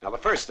 Now, the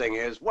first thing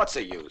is, what's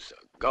the use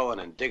of going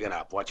and digging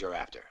up what you're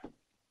after?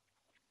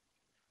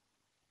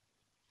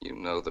 You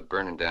know the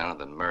burning down of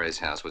the Murray's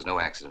house was no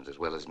accident as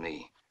well as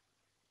me.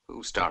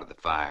 Who started the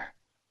fire?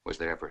 Was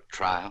there ever a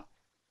trial?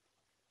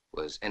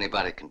 Was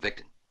anybody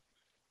convicted?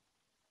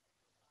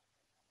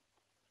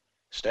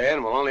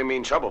 Staying will only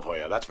mean trouble for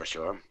you, that's for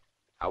sure.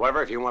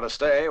 However, if you want to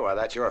stay, well,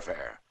 that's your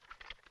affair.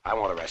 I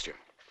won't arrest you.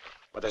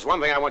 But there's one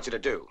thing I want you to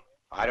do.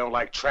 I don't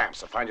like tramps,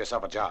 so find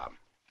yourself a job.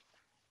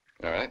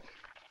 All right.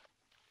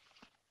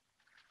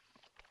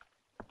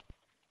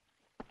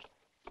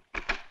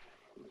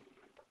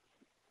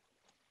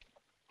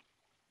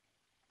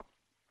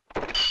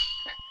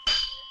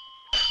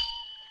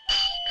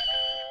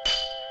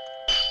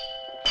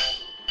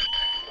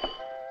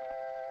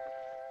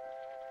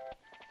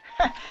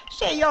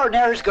 Say, you're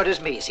near as good as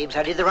me. Seems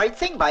I did the right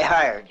thing by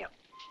hiring you.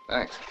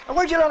 Thanks.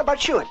 Where'd you learn about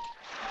shooting?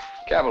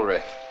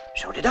 Cavalry.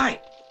 So did I.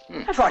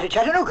 I fought at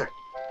Chattanooga.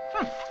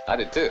 I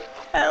did too.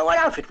 What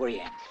outfit were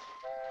you in?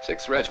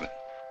 6th Regiment.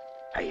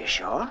 Are you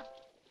sure?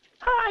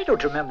 I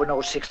don't remember no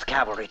 6th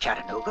Cavalry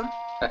Chattanooga.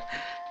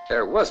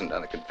 There wasn't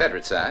on the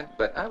Confederate side,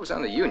 but I was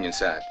on the Union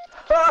side.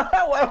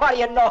 Well, what do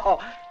you know?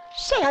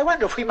 Say, I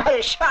wonder if we might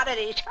have shot at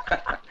each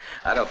other.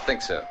 I don't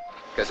think so.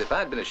 Because if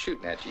I'd been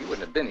shooting at you, you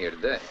wouldn't have been here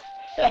today.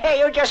 Hey,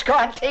 you just go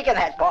on taking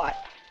that, boy.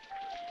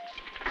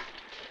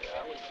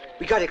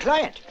 We got a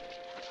client.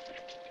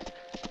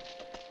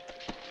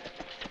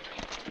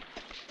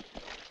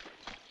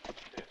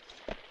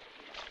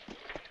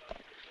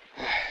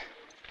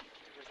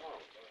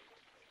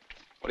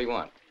 What do you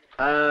want?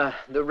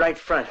 The right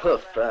front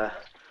hoof,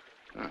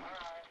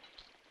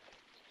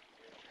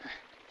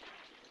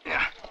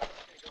 Yeah.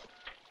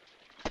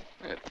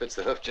 It fits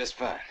the hoof just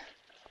fine.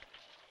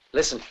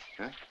 Listen.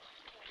 Huh?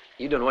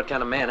 You don't know what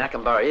kind of man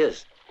Akembar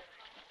is.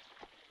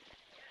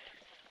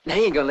 Now,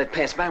 he ain't gonna let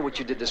pass by what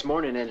you did this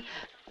morning, and...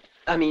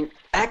 I mean,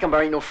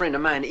 Akembar ain't no friend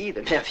of mine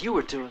either. Now, if you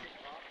were to...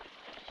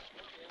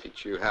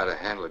 Teach you how to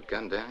handle a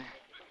gun, Danny?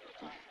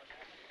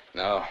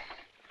 No.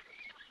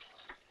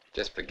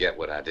 Just forget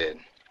what I did.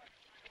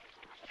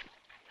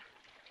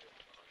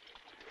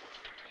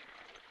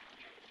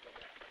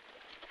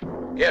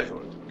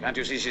 Careful. Can't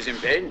you see she's in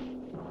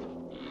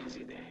pain?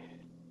 Easy there.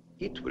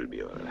 It will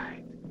be all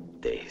right.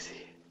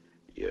 Daisy,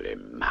 you're a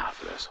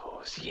marvelous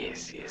horse.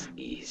 Yes, yes,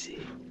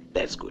 easy.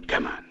 That's good.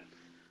 Come on.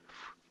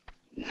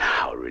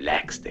 Now,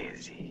 relax,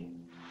 Daisy.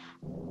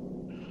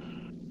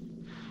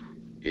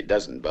 It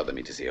doesn't bother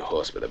me to see a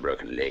horse with a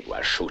broken leg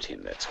while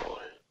shooting, that's all.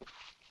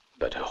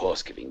 But a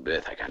horse giving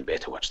birth, I can't bear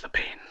to watch the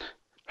pain.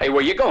 Hey,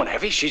 where you going,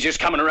 Heavy? She's just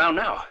coming around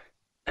now.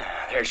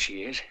 There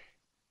she is.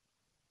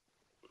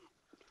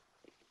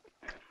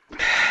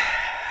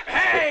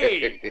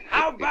 Hey!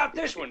 How about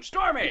this one,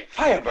 Stormy?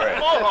 Firebird.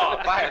 Oh,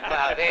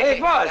 Firecloud. Hey,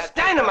 boss,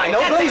 dynamite.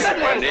 No, please. Your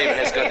Your name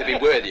has got to be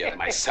worthy of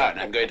my son.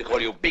 I'm going to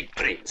call you Big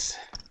Prince.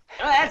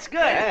 Oh, that's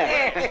good.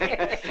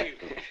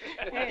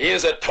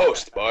 Here's a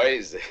toast,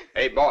 boys.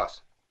 Hey,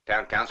 boss.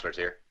 Town councilor's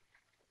here.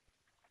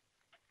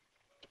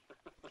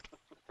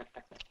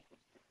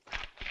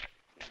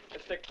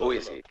 Who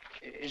is he?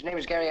 His name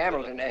is Gary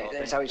Hamilton.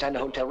 That's how he signed the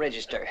hotel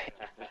register.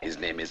 His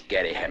name is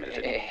Gary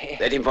Hamilton.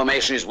 That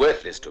information is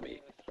worthless to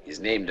me. His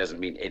name doesn't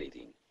mean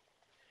anything.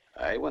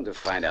 I want to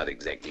find out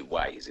exactly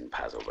why he's in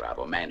Paso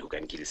Bravo, a man who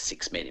can kill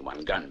 6 men in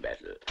one gun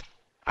battle.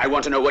 I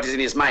want to know what is in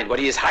his mind, what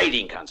he is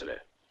hiding,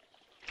 Counselor.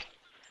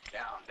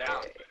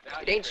 Down.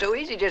 It ain't so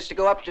easy just to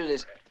go up to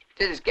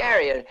this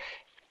Gary and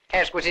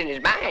ask what's in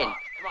his mind.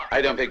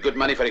 I don't pay good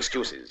money for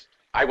excuses.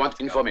 I want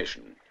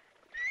information.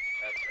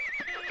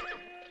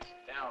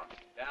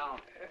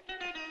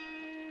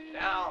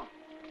 Down.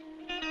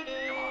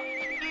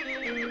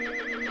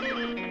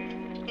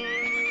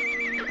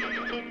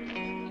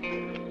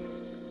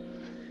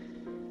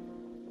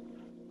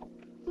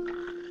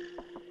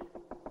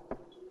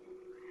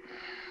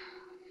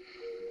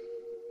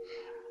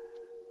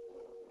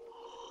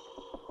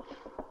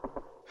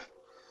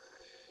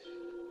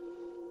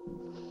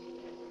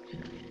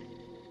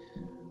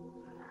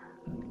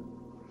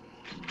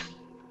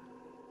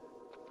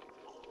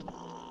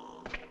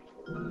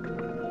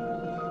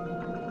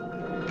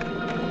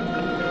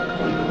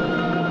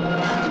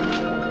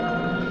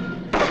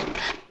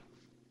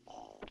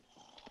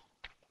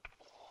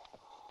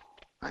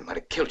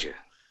 told you.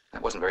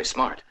 That wasn't very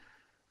smart.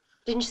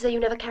 Didn't you say you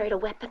never carried a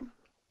weapon?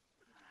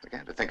 I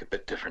began to think a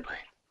bit differently.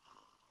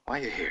 Why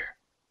are you here?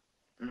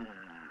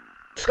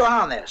 What's going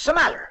on there? What's the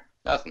matter?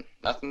 Nothing.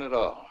 Nothing at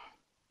all.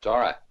 It's all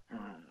right.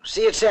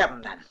 See you at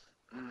 7 then.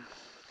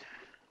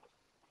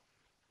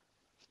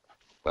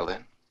 Well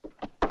then,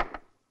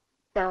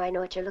 Now I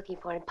know what you're looking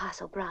for in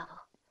Paso Bravo.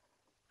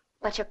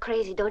 But you're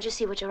crazy. Don't you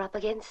see what you're up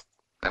against?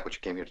 that what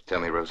you came here to tell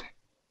me, Rosie?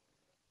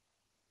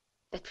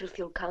 That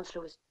filthy old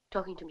counselor was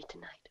talking to me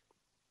tonight.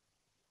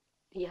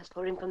 He asked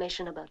for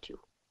information about you.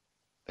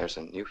 There's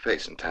a new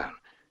face in town.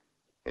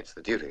 It's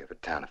the duty of a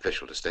town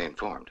official to stay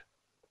informed.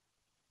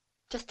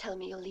 Just tell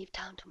me you'll leave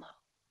town tomorrow,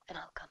 and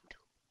I'll come too.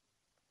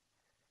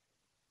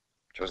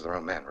 Chose the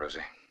wrong man, Rosie.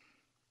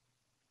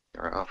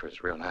 Your offer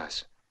is real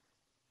nice.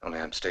 Only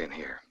I'm staying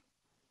here.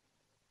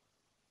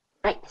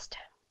 Right, mister.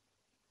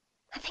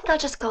 I think I'll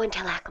just go and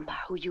tell Akbar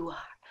who you are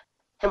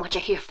and what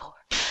you're here for.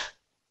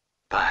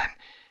 Fine.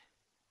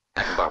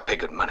 I can borrow pay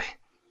good money.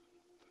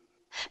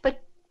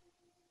 But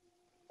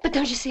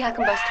don't you see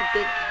Akbar's too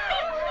big?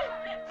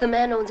 The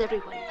man owns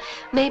everyone.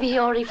 Maybe he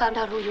already found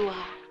out who you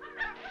are.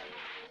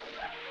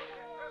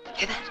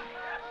 Hear that?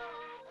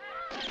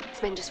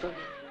 His men just rode in.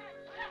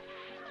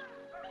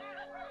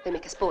 They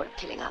make a sport of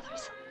killing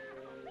others.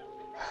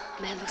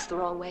 A man looks the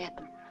wrong way at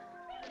them,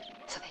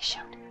 so they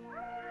shoot.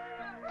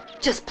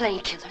 Just plain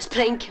killers,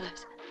 plain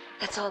killers.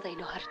 That's all they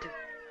know how to do.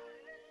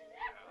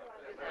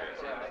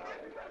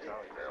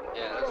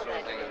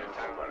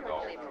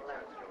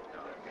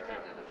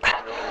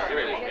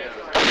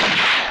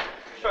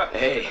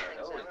 Hey,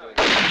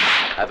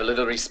 have a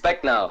little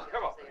respect now.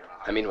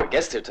 I mean, we're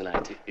guests here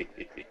tonight.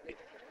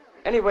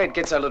 Anyway, it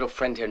gets our little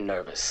friend here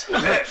nervous.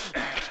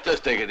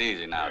 Just take it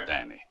easy now,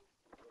 Danny.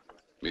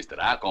 Mr.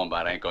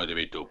 Akbar ain't going to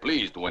be too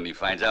pleased when he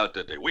finds out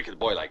that a wicked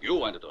boy like you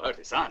wanted to hurt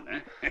his son,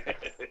 eh?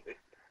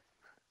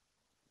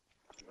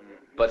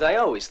 But I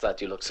always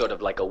thought you looked sort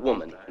of like a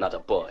woman, not a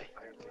boy.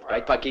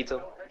 Right,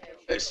 Paquito?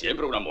 Es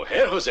siempre una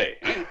mujer, Jose.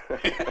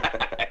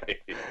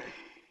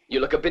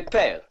 You look a bit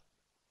pale.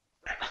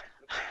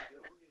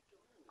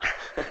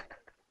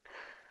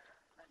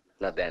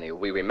 Now, Danny,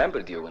 we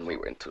remembered you when we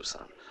were in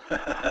Tucson. And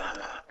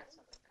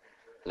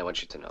I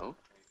want you to know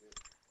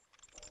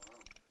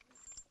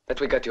that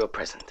we got you a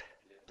present.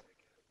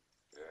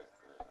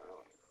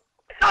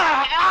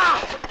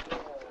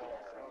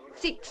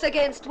 6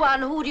 against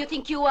 1. Who do you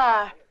think you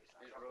are?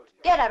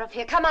 Get out of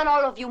here. Come on,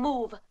 all of you.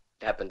 Move.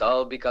 It happened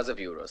all because of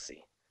you,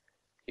 Rosie.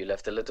 You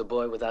left a little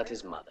boy without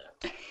his mother.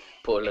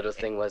 Poor little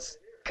thing was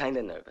kind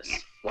of nervous.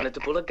 Wanted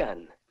to pull a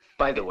gun.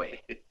 By the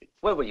way,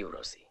 where were you,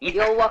 Rosie?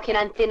 You're walking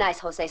on thin ice,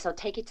 Jose, so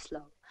take it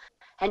slow.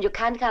 And you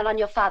can't count on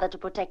your father to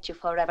protect you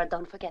forever.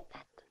 Don't forget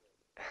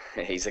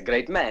that. He's a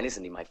great man,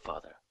 isn't he, my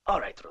father? All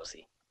right,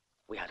 Rosie.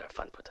 We had our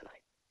fun for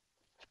tonight.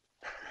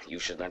 You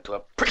should learn to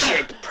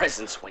appreciate the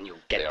presents when you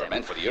get them. They are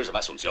meant for the years of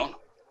Asunción.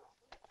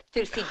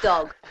 Filthy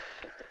dog.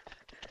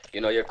 You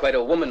know, you're quite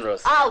a woman,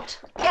 Rosie. Out!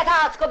 Get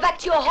out! Go back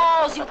to your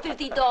halls, you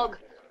filthy dog.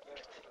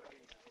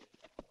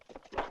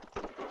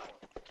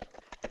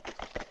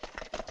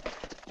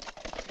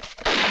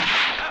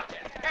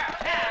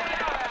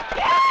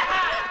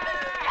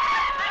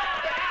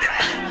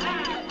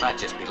 Might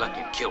just be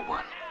lucky and kill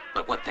one.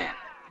 But what then?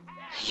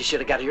 You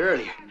should have got here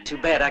earlier. Too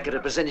bad I could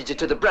have presented you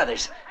to the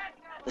brothers.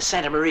 The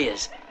Santa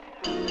Marias.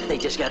 They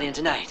just got in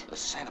tonight. The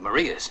Santa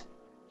Marias?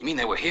 You mean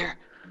they were here?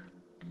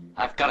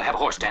 I've got to have a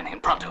horse standing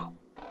in pronto.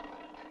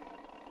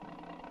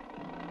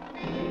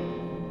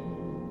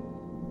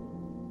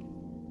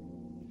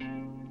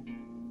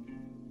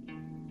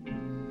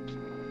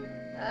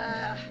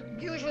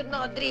 You should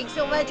not drink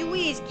so much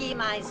whiskey,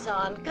 my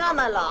son. Come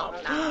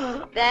along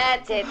now.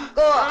 That's it.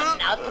 Good.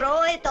 Now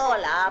throw it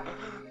all up.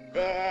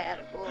 There,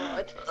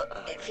 good.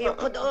 If you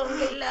could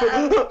only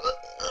learn.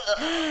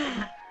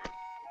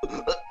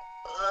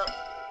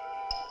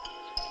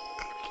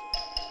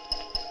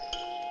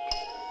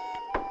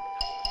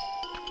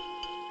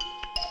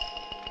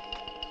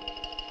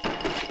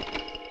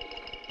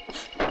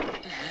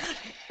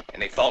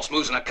 Any false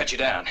moves and I'll cut you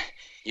down.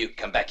 You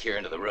come back here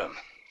into the room.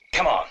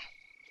 Come on.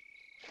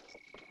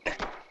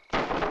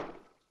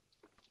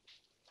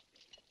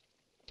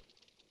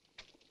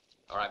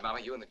 All right, Mama,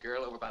 you and the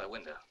girl over by the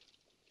window.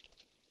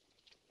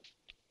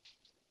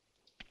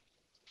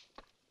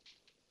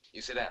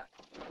 You sit down.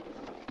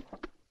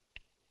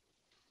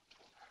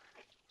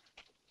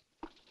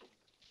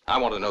 I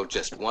want to know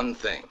just one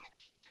thing.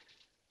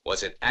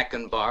 Was it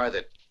Akbar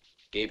that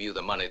gave you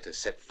the money to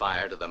set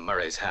fire to the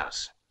Murray's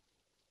house?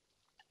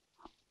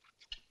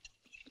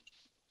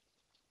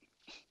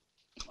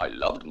 I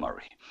loved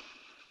Murray.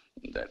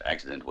 That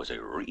accident was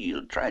a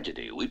real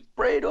tragedy. We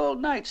prayed all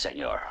night,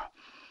 senor.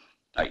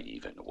 I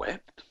even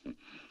wept.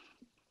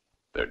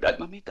 ¿Verdad,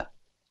 mamita?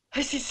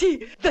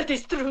 Sí, that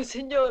is true,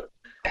 senor.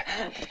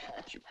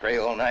 Did you pray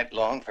all night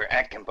long for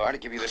Akbar to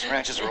give you this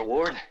ranch as a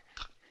reward?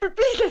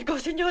 Please let go,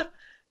 senor.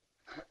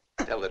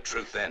 Tell the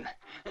truth, then.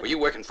 Were you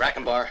working for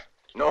Akbar?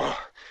 No.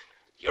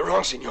 You're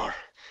wrong, senor.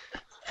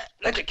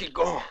 Let the kid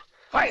go.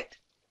 Quiet.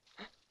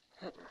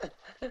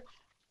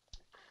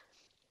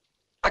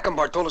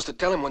 Achenbach told us to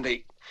tell him when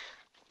they...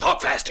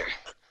 Talk faster.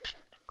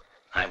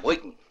 I'm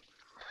waiting.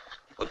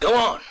 Well, go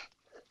on.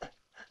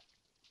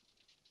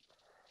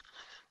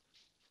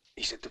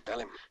 He said to tell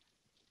him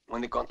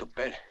when they gone to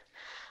bed.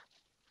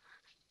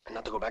 And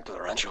not to go back to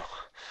the rancho.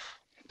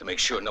 To make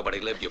sure nobody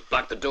lived, you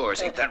blocked the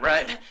doors, ain't that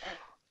right?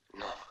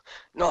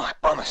 No, I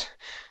promise.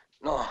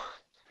 No.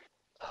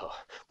 Oh,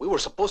 we were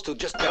supposed to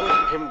just tell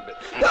him...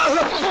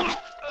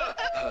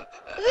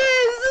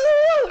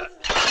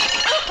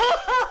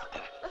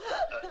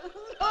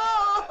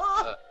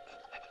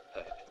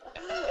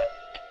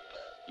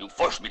 You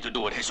forced me to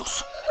do it,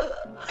 Jesus.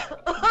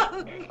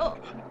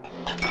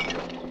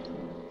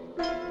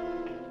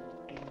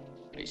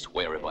 I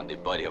swear upon the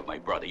body of my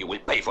brother, you will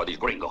pay for this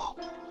gringo.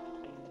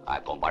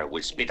 Achenbach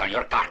will spit on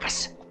your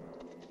carcass.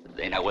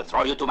 Then I will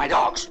throw you to my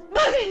dogs.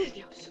 Madre de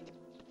Dios.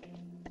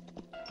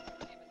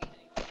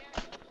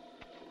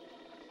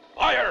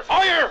 Fire!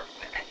 Fire!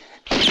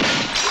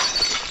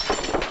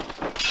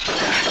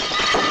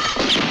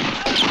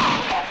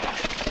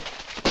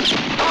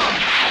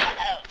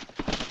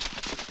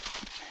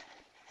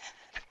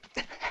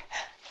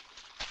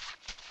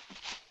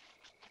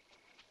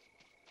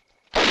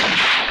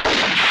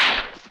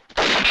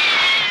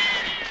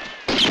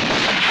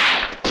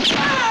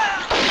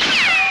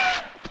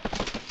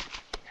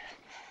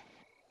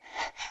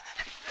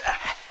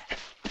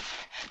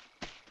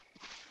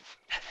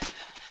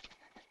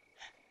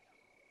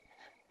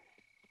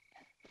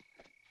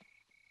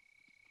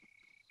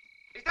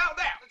 He's down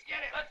there. Let's get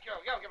him. Let's go.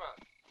 Come on.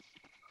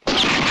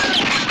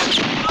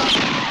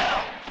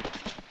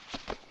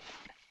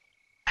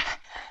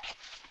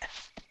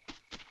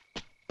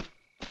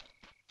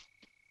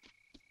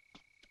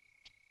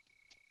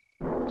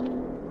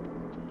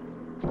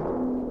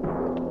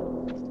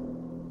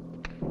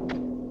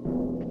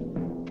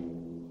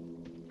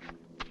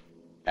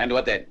 And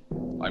what then?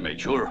 I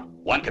made sure.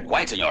 One kept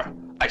quiet, senor.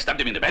 I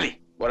stabbed him in the belly.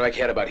 What do I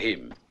care about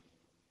him?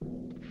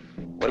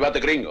 What about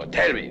the gringo?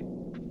 Tell me.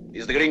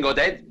 Is the gringo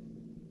dead?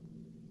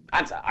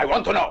 Answer, I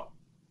want to know.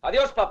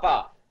 Adios,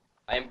 Papa.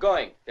 I am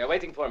going. They're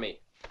waiting for me.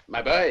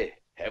 My boy,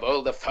 have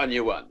all the fun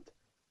you want.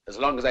 As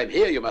long as I'm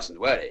here, you mustn't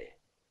worry.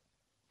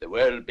 The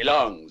world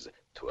belongs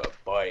to a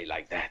boy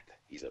like that.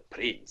 He's a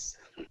prince.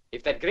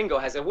 If that gringo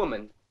has a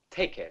woman,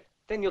 take her.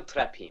 Then you'll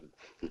trap him.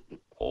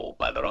 Oh,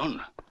 Padron.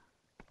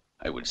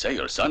 I would say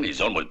your son is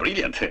almost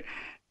brilliant.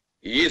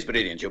 He is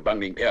brilliant, you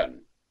bungling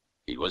peon.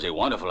 It was a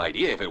wonderful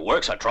idea. If it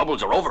works, our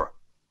troubles are over.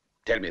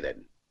 Tell me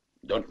then.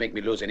 Don't make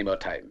me lose any more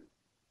time.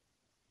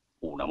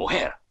 Una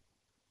mujer.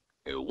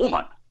 A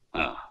woman.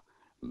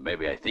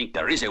 Maybe I think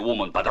there is a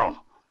woman, Padron.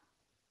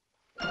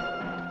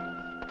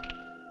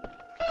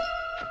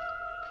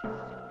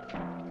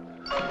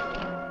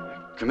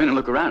 Come in and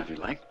look around if you'd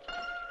like.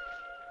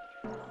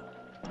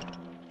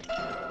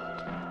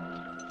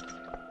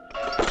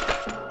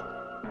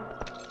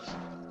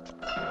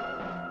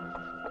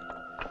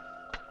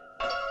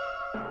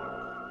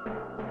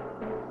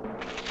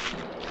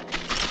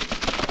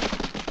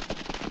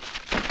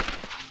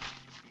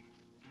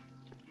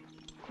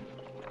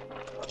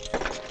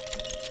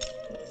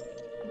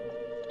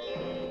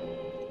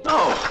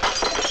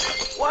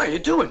 Why are you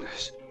doing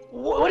this?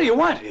 What do you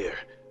want here?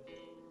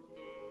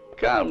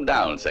 Calm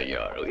down,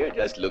 senor. We are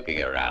just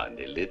looking around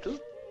a little.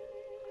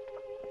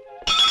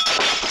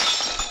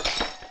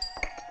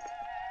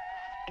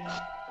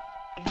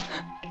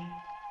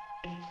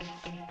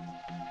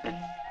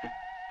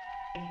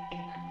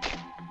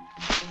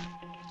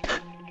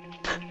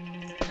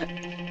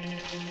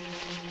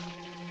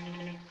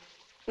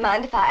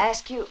 Mind if I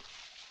ask you...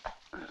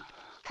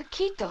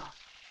 Paquito.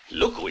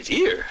 Look who is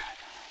here.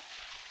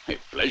 A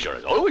pleasure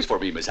as always for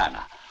me, Miss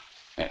Anna.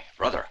 Hey,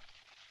 brother,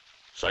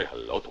 say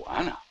hello to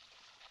Anna.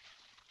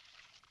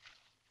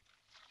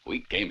 We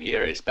came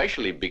here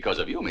especially because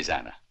of you, Miss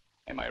Anna.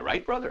 Am I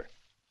right, brother?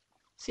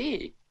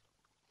 Si.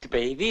 To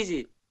pay a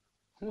visit.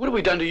 What have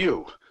we done to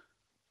you?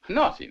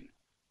 Nothing.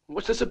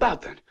 What's this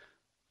about, then?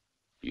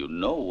 You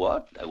know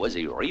what? That was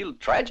a real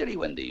tragedy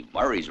when the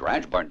Murray's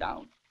ranch burned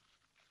down.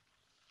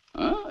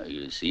 Huh?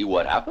 You see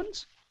what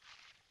happens?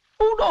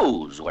 Who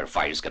knows where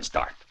fires can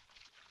start?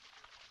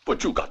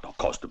 But you got no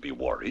cause to be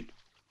worried.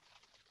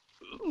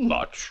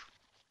 Much.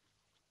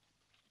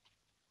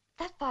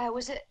 That fire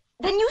was it.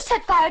 Then you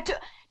set fire to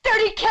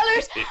 30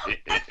 killers,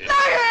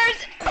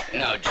 murderers!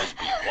 Now just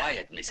be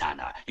quiet, Miss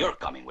Anna. You're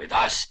coming with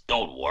us.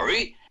 Don't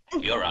worry.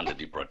 You're under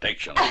the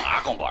protection of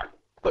Achenbach.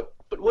 But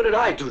what did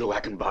I do to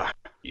Achenbach?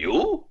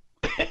 You?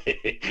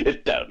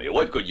 Tell me,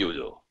 what could you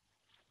do?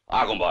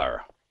 Achenbach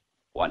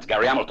wants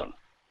Gary Hamilton.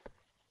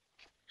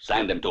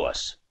 Send him to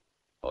us,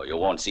 or you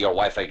won't see your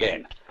wife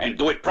again. And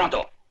do it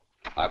pronto.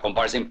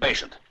 Achenbach's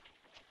impatient.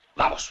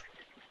 Vamos.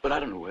 But I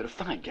don't know where to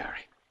find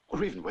Gary,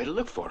 or even where to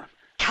look for him.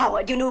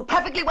 Coward, you knew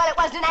perfectly well it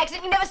wasn't an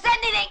accident. You never said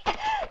anything.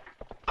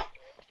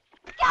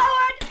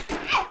 Coward!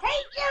 I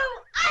hate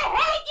you! I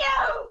hate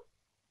you!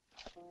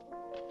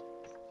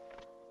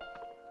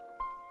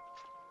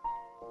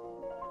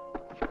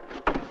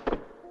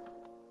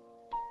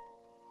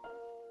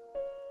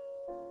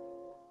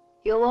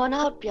 You worn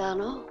out,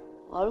 Piano?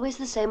 Always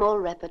the same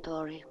old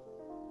repertory.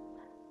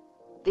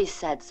 These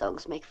sad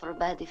songs make for a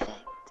bad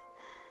effect.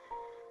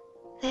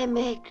 They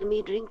make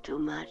me drink too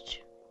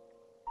much.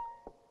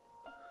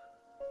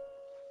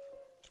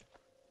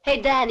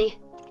 Hey, Danny.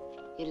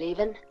 You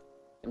leaving?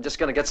 I'm just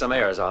gonna get some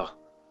air, is all.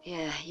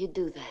 Yeah, you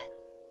do that.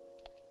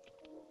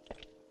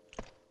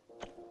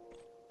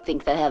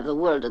 Think they have the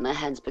world in their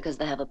hands because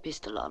they have a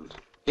pistol on.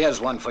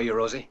 Here's one for you,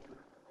 Rosie.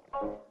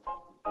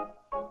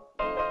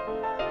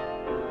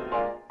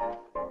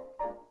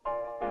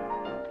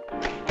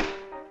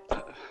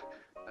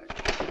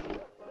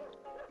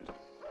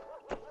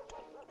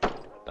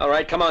 All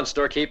right, come on,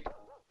 storekeep.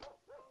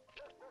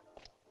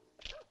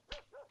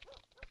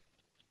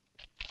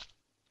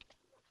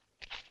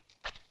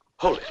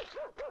 Hold it.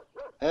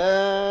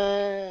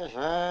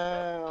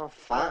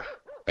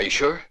 Are you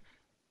sure?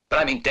 But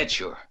I mean dead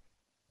sure.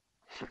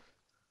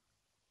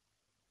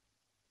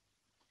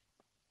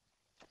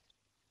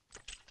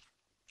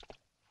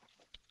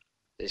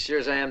 As sure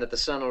as I am that the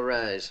sun will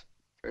rise.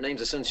 Her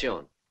name's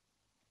Asuncion.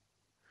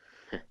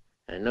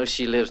 I know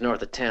she lives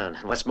north of town.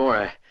 And what's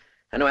more,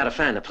 I know how to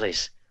find the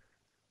place.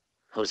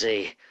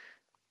 Jose's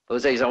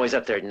always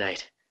up there at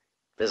night.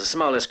 There's a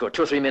small escort,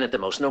 2 or 3 men at the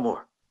most, no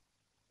more.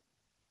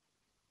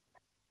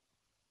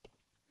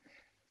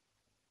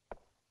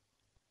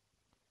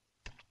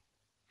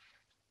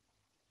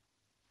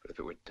 But if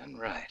it were done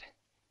right,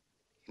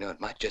 you know, it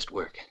might just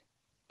work.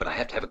 But I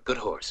have to have a good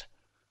horse.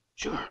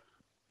 Sure.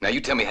 Now you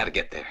tell me how to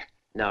get there.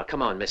 Now,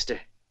 come on, mister.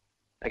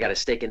 I got a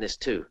stake in this,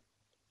 too.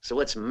 So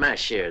what's my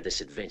share of this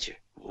adventure?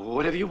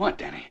 Whatever you want,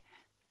 Danny.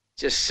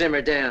 Just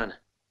simmer down,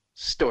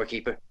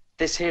 storekeeper.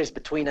 This here's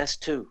between us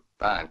two.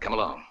 Fine, come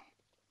along.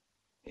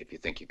 If you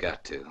think you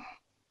got to.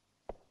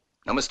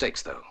 No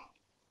mistakes, though.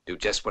 Do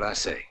just what I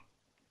say.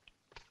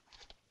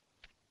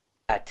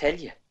 I tell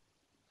you,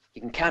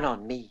 you can count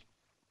on me.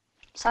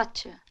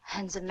 Such a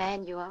handsome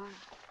man you are.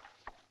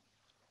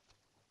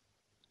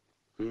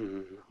 What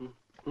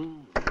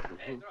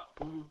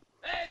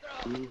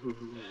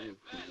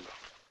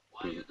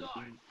are you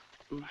doing?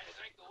 Trying to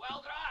drink the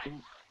well dry?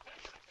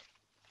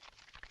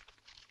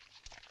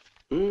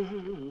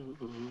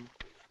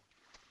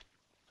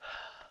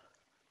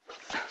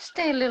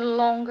 Stay a little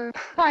longer.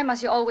 Why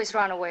must you always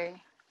run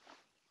away?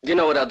 You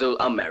know what I'll do?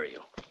 I'll marry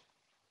you.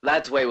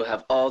 That way we'll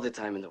have all the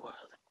time in the world.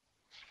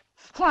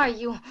 Why,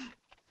 you...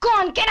 Go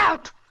on, get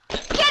out!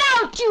 Get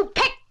out, you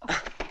pick...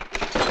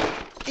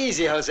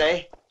 Easy,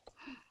 Jose.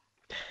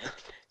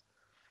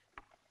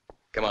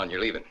 Come on,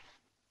 you're leaving.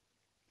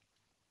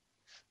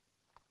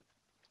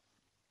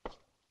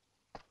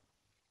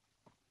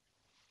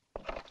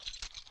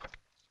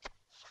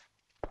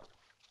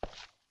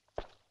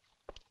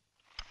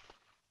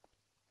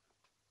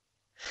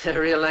 A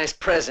real nice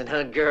present,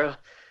 huh, girl?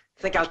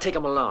 Think I'll take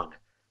 'em along.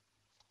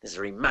 As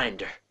a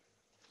reminder.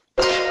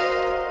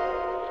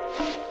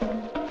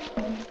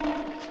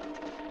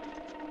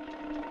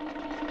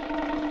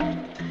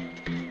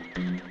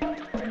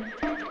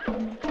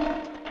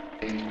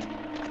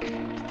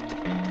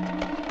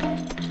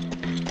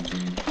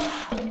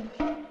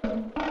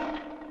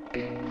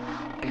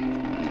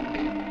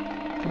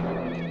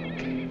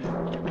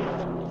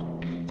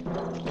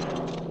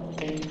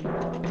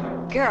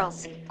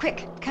 Girls,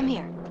 quick, come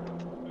here.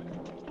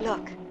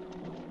 Look.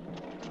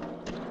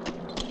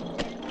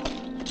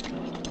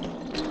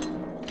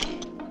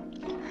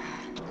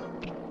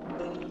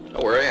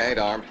 Don't worry, I ain't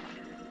armed.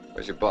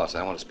 Where's your boss?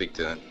 I want to speak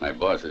to him. My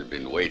boss has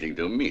been waiting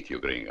to meet you,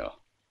 gringo.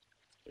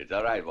 It's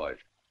all right, boys.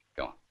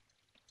 Come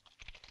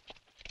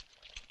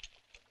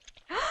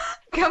on.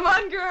 Come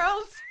on,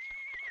 girls.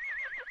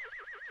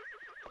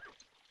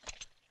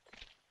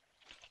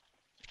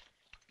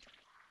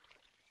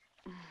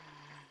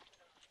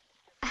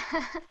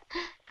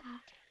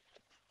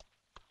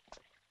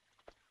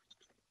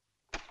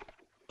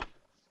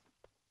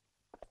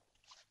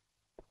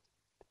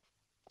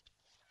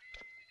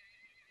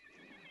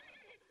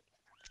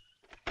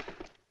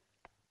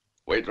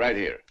 Wait right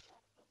here.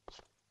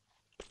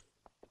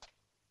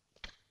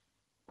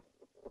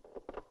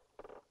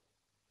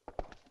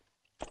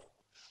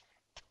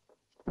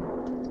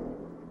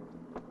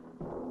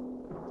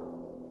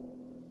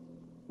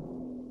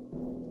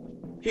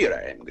 Here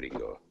I am,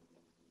 gringo.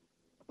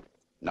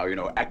 Now you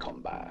know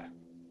Acomba.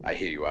 I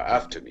hear you are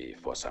after me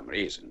for some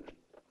reason.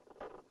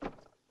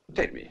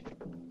 Tell me,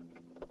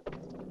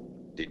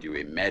 did you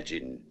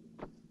imagine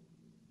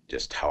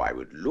just how I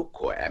would look,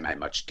 or am I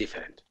much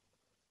different?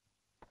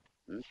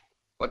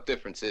 What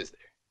difference is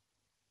there?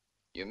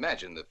 You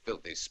imagine the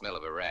filthy smell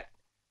of a rat.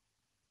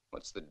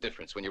 What's the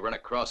difference when you run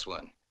across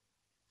one?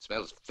 It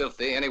smells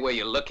filthy any way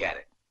you look at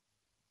it.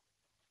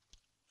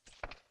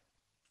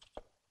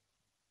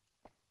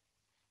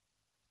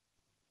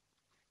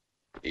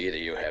 Either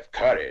you have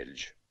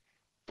courage,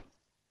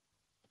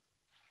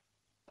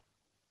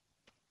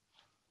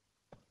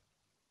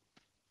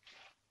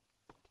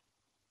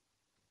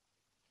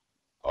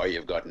 or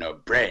you've got no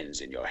brains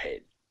in your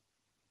head.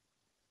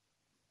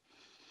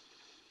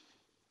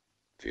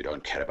 If you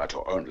don't care about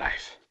your own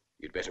life,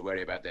 you'd better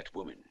worry about that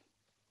woman.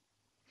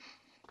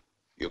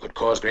 You could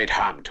cause great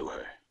harm to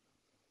her.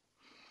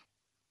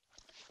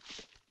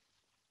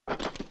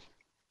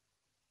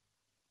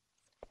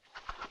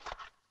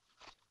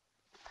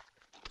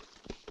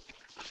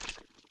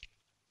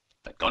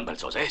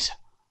 Gunbelts, Jose's.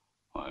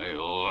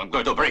 I'm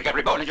going to break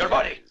every bone in your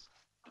body.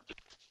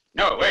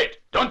 No, wait.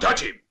 Don't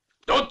touch him.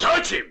 Don't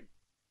touch him.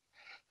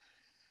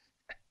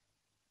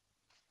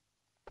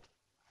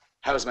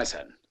 How's my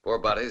son? 4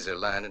 bodies are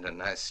lying in a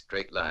nice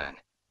straight line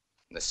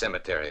in the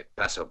cemetery at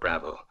Paso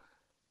Bravo.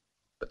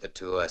 But the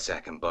 2 of us,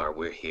 Bar,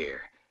 we're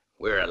here.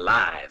 We're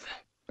alive.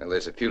 Well,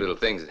 there's a few little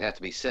things that have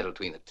to be settled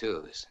between the 2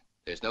 of us.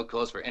 There's no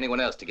cause for anyone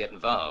else to get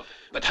involved.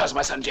 But how's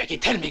my son, Jackie?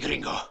 Tell me,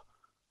 gringo.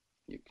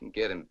 You can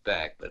get him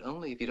back, but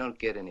only if you don't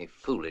get any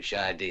foolish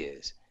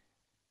ideas.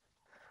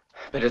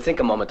 Better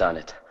think a moment on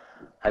it.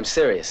 I'm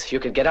serious.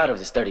 You could get out of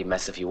this dirty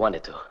mess if you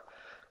wanted to.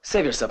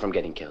 Save yourself from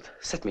getting killed.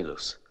 Set me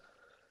loose.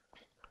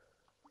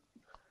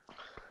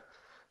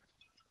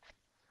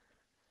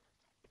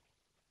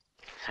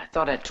 I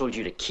thought I told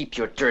you to keep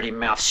your dirty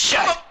mouth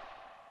shut.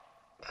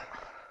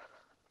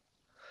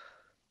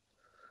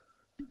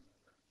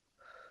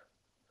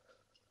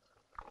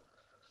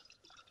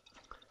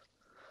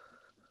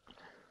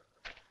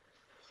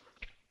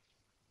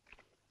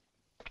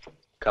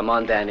 Come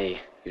on,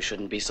 Danny. You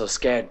shouldn't be so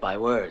scared by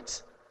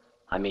words.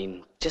 I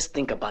mean, just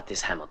think about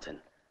this Hamilton.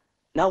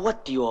 Now,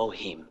 what do you owe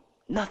him?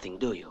 Nothing,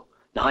 do you?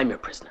 Now, I'm your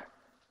prisoner.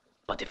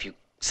 But if you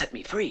set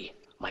me free,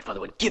 my father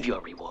would give you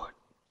a reward.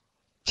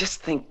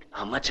 Just think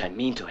how much I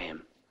mean to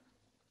him.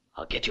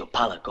 I'll get you a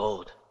pile of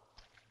gold.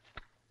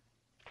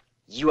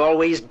 You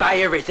always buy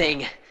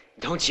everything,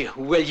 don't you?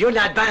 Well, you're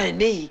not buying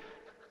me.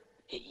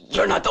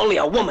 You're not only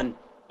a woman,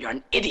 you're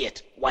an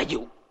idiot. Why,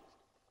 you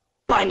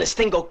mindless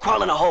thing, go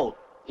crawl in a hole.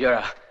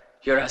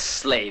 You're a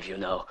slave, you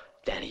know,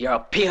 Danny. You're a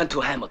peon to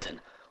Hamilton.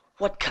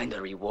 What kind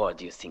of reward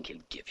do you think he'll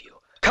give you?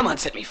 Come on,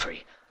 set me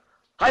free.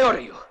 I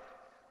order you.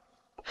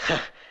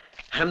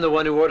 I'm the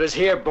one who orders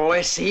here,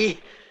 boy,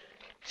 see?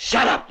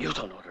 Shut up! You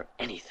don't order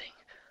anything.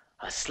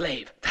 A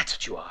slave, that's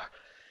what you are.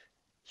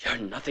 You're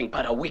nothing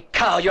but a weak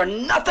cow. You're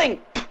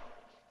nothing!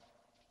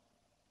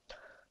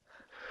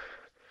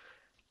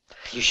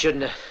 You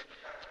shouldn't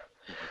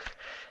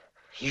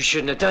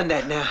have done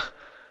that now.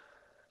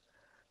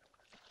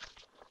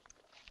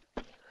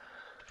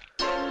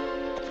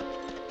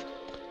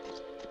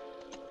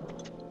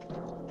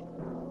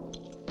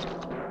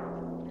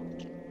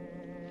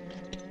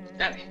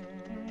 Danny.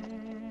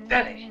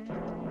 Danny.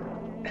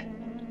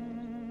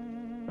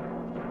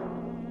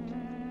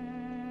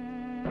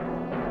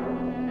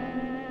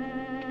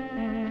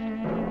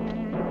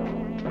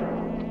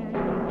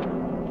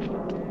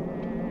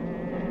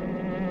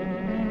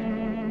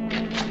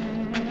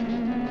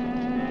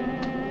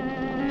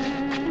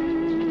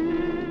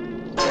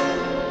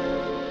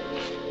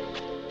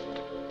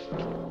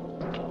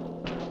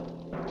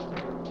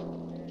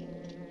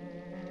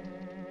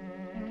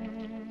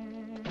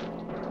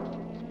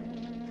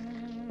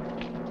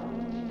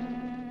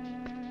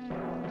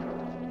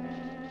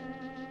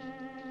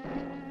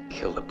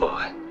 Kill the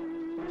boy.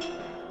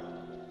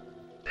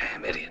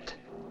 Damn idiot.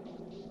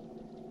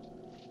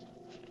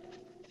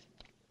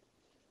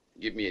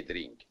 Give me a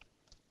drink.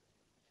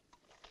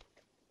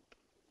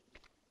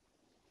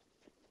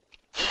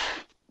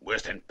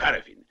 Worse than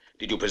paraffin.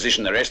 Did you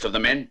position the rest of the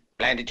men?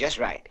 Planned it just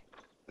right.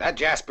 That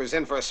Jasper's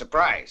in for a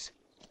surprise.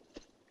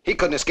 He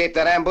couldn't escape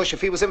that ambush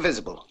if he was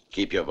invisible.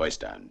 Keep your voice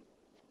down.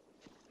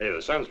 Hey,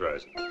 the sun's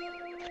rising.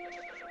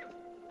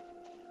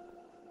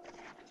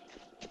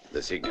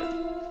 The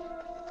signal.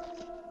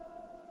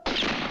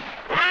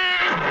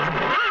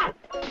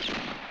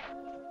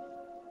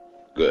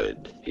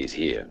 Good. He's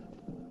here.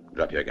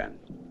 Drop your gun.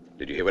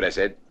 Did you hear what I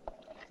said?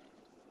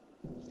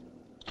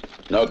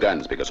 No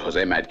guns, because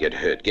Jose might get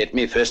hurt. Get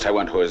me first, I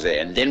want Jose,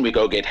 and then we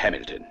go get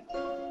Hamilton.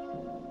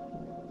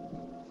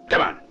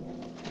 Come on.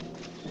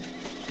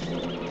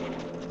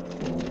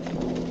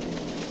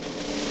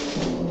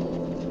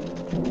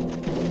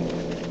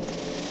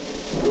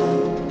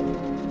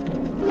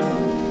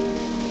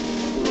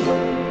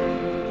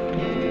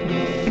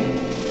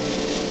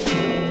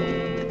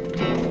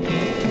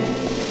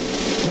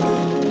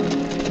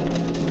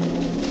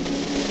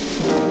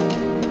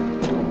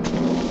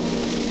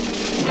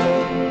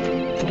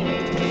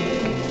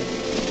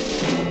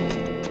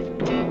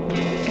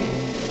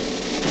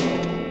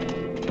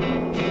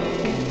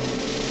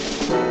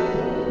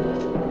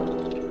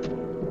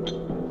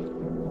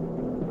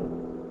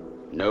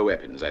 No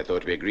weapons. I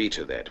thought we agreed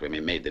to that when we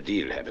made the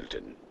deal,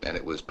 Hamilton. And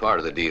it was part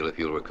of the deal, if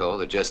you'll recall,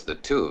 that just the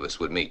 2 of us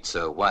would meet,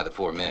 so why the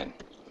 4 men?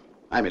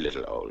 I'm a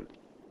little old.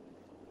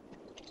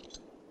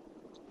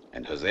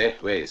 And Jose,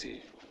 where is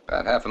he?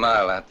 About half a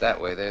mile out that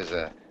way, there's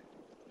a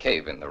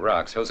cave in the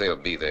rocks. Jose will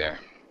be there.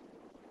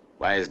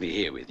 Why isn't he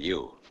here with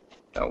you?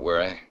 Don't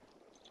worry.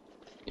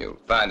 You'll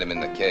find him in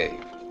the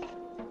cave.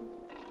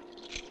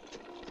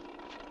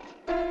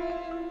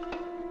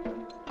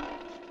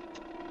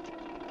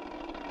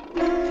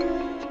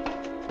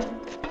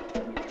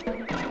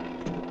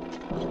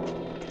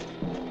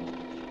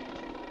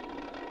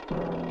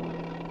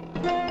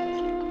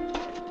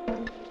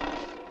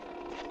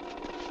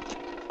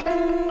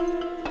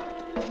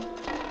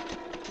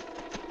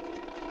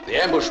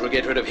 The ambush will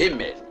get rid of him,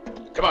 mate.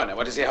 Come on, I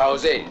want to see how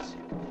Jose is.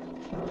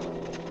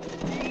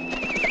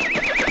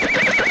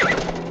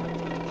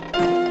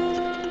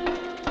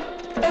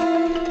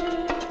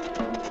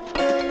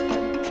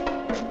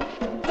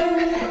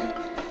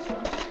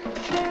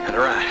 All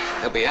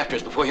right, they'll be after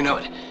us before you know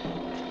it.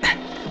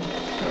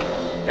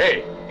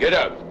 Hey, get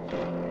up.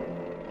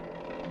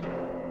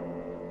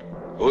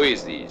 Who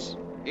is this?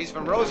 He's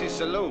from Rosie's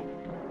saloon.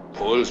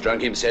 Paul's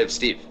drunk himself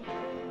stiff.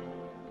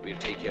 We'll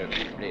take care of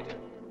him later.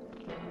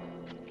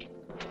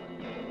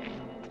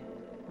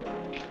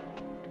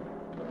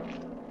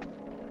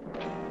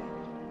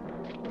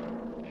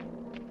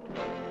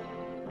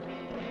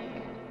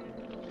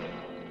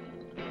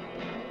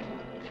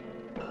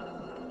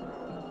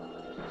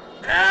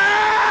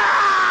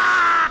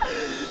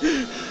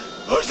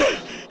 Jose!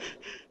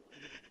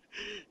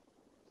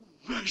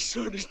 My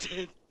son is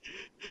dead.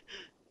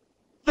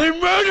 They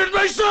murdered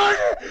my son!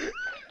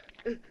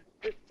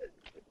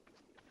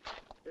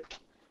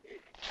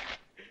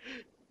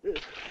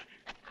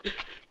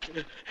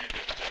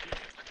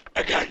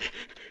 A gun.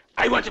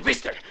 I want a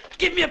pistol.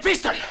 Give me a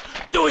pistol.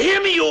 Do you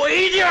hear me, you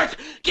idiot?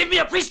 Give me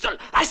a pistol.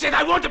 I said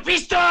I want a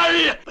pistol.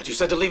 But you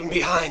said to leave him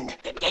behind.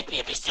 Then get me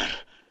a pistol.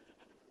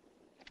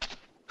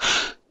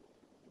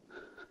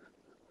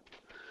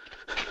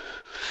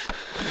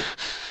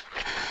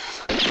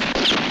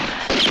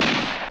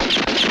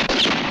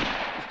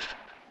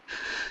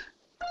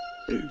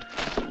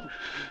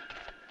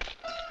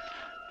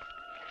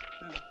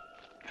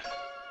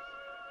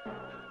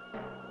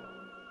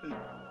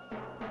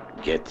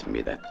 Get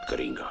me that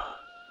gringo.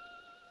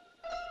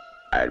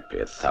 I'll pay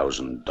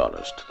 $1,000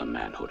 to the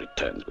man who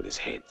returns with his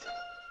head.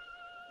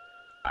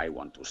 I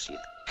want to see it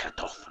cut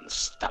off and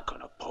stuck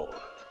on a pole.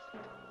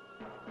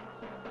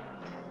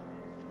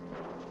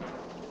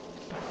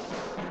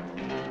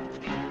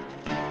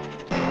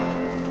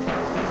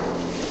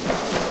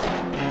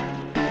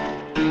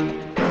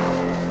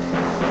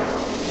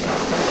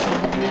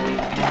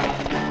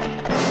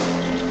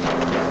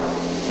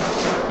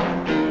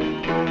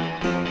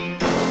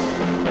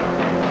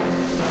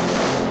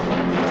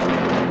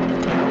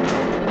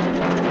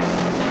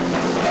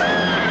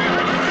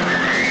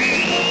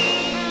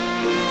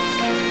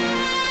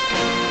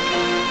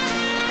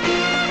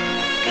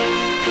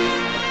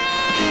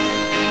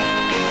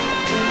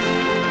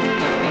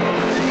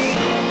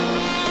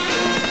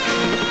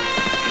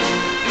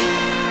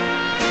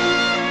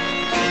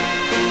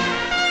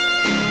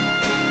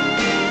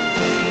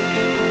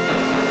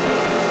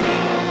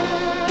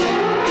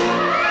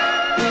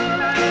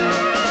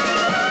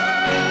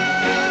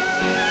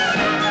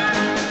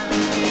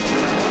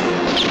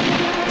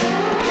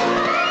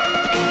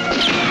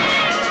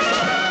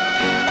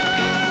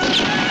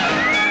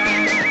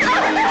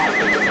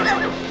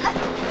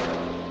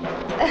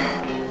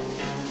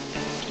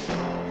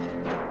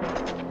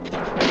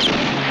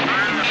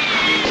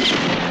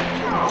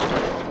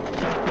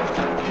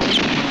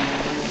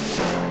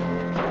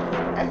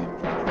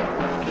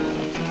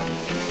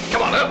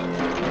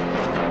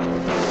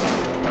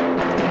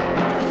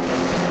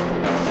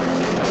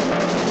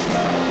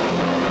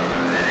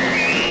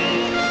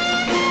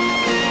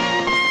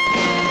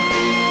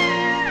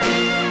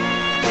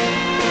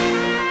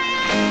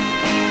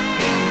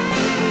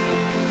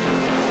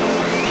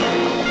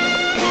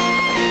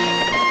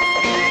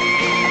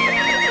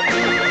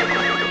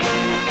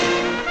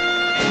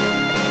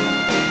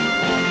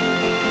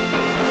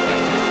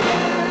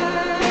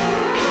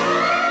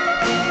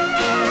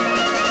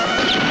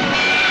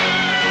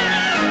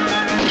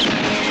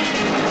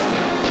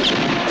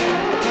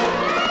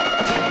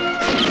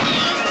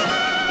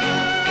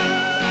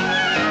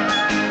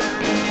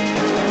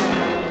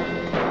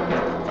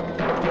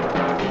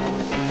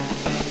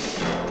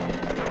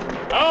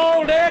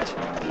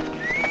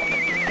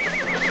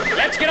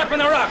 up in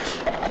the rocks.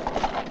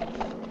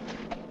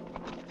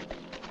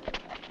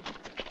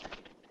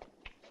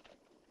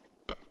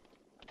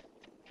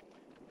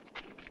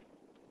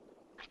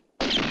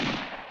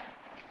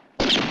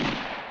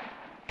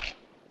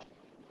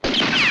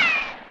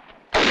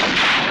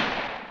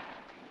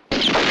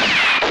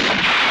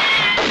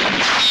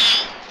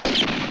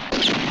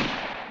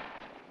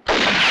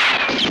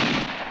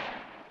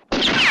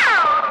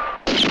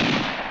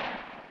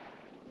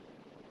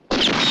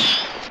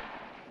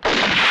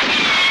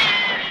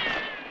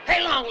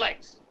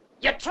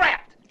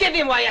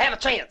 While you have a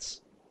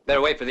chance.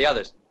 Better wait for the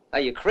others. Are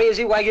you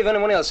crazy? Why give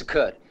anyone else a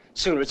cut?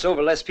 Sooner it's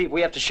over, less people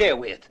we have to share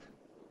with.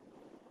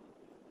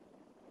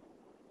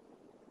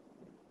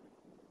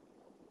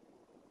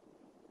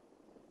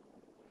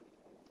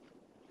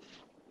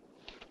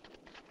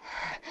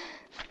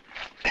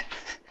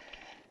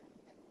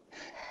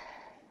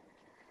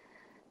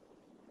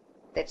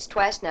 That's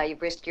twice now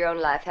you've risked your own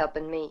life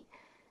helping me.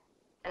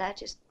 And I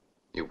just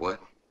You what?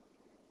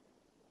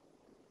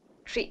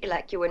 treat you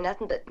like you were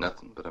nothing but...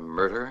 Nothing but a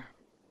murderer?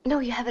 No,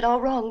 you have it all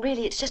wrong,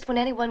 really. It's just when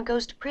anyone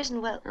goes to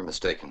prison, well... You're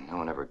mistaken. No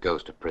one ever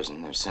goes to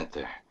prison. They're sent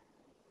there.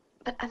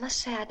 But I must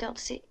say, I don't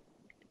see...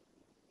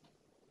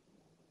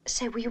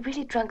 Say, were you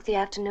really drunk the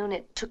afternoon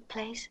it took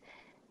place?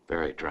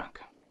 Very drunk.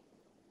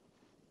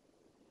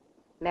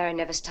 Mary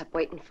never stopped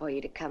waiting for you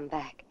to come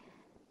back.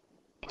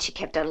 And she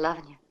kept on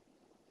loving you.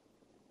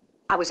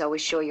 I was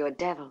always sure you were a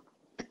devil,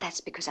 but that's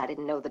because I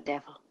didn't know the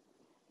devil.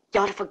 You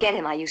ought to forget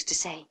him, I used to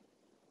say.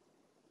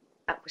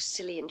 I was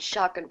silly and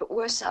shocking, but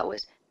worse, I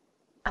was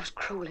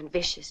cruel and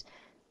vicious.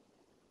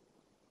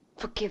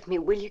 Forgive me,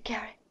 will you,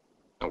 Gary?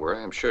 Don't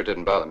worry, I'm sure it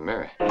didn't bother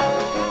Mary.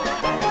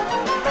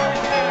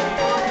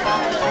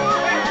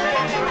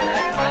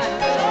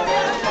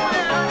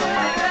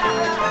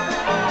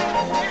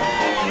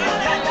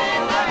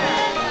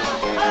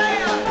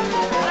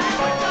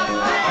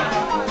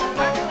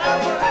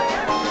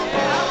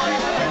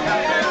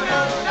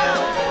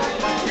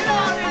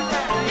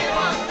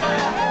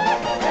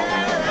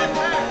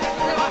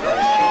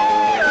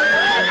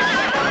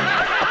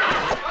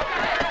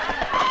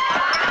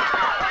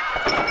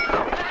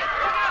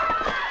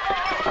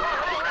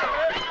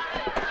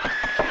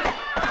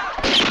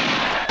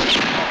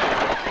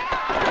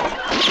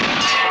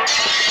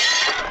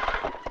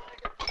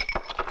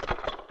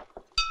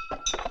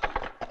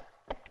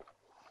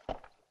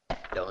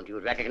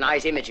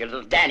 Recognize him, it's your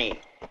little Danny.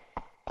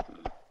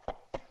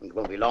 It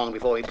won't be long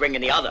before we bring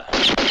in the other.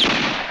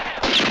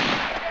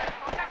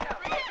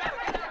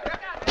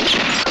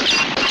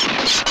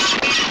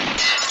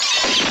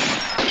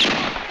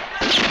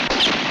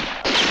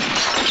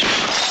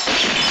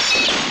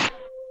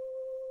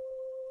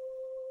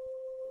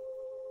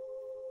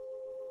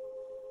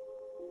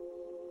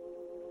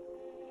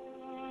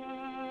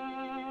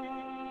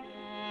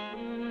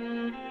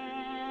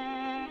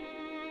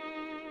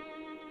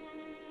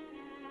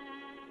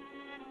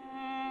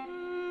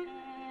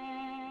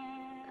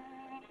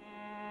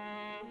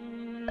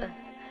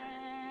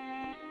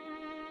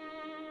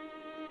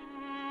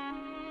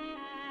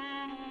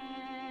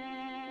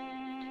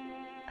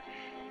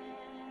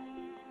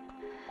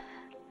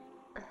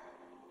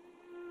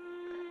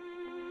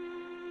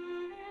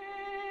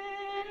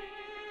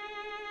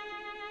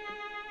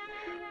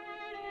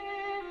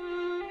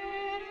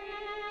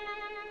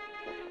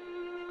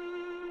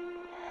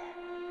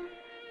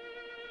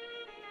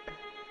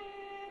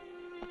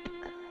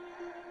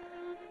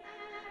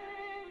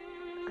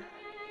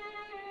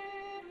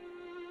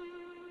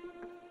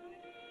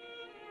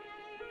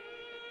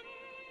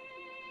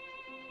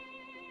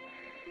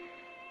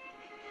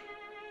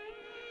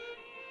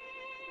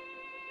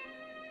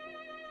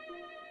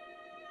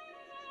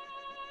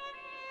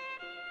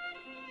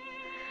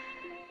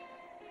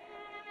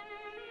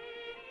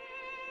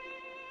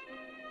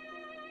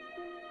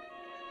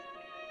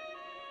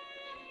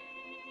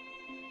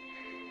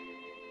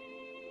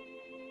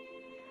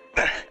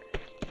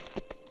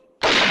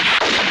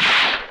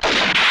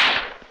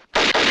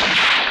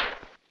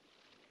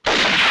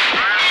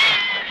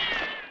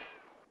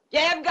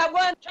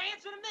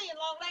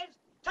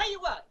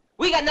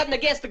 We got nothing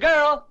against the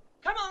girl.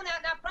 Come on now,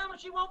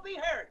 promise you won't be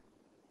hurt.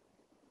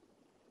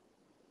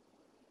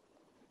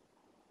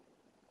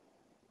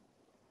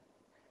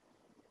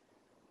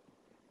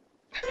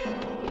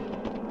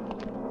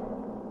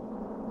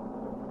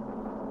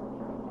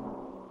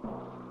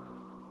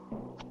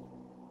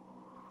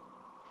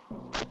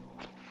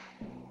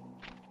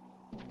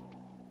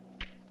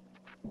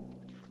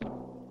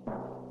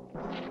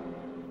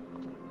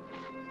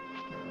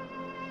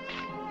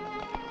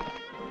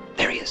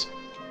 There he is.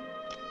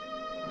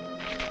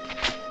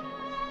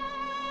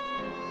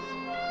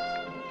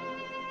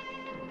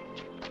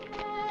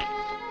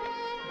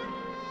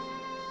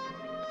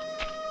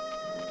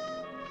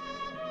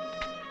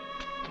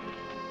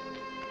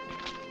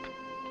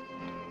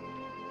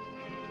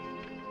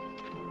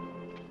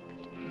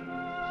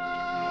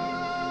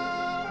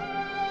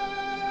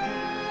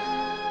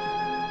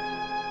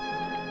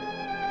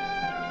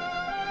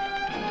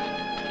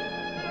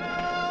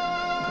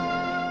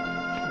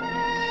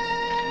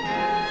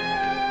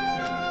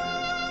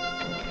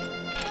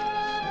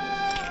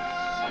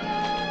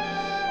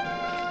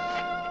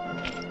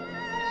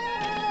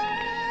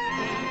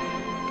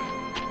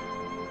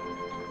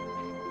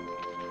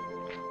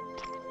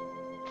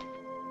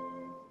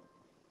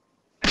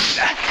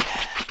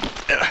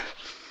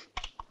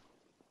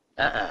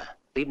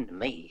 Leave him to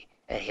me.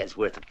 He's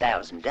worth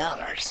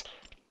 $1,000.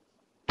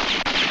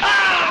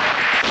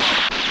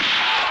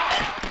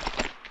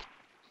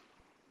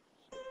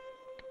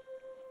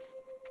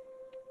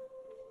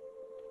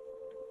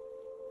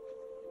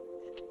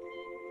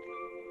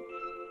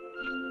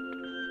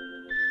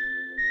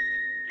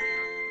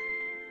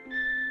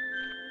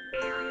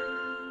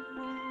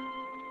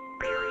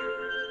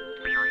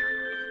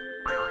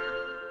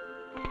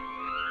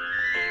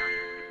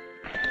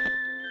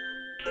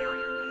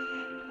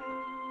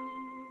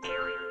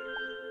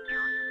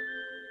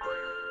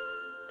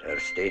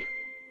 Thirsty?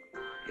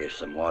 Here's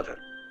some water.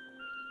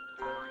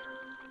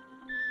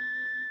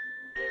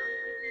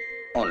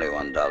 Only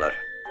 $1.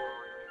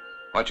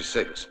 Why'd you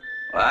save us?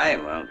 Why?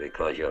 Well,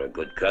 because you're a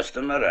good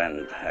customer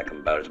and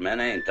Hackenbauer's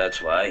men ain't,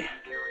 that's why.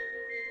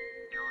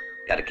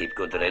 Gotta keep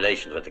good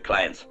relations with the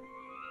clients.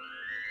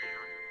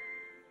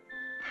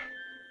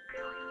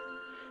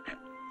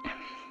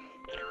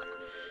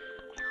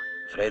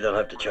 Afraid I'll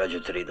have to charge you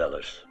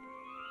 $3.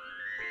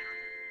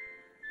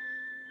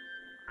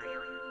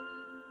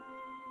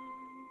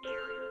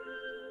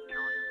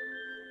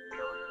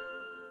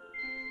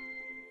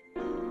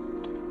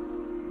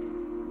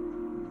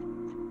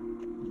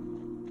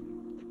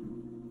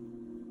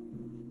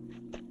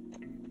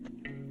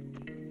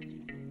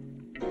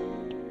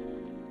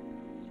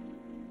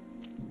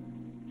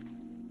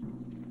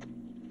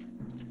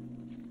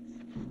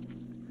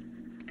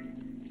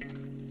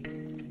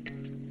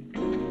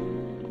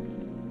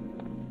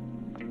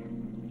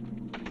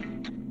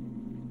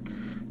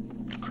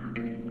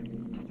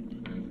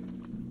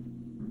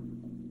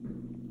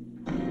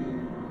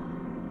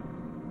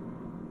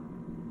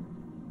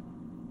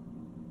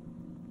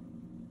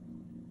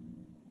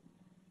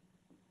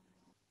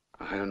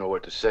 I don't know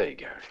what to say,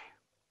 Gary.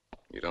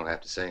 You don't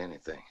have to say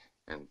anything.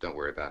 And don't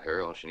worry about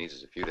her. All she needs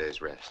is a few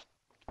days' rest.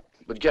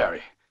 But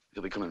Gary,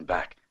 he'll be coming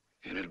back,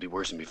 and it'll be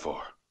worse than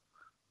before.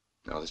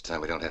 No, this time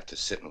we don't have to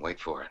sit and wait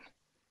for it.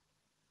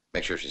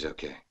 Make sure she's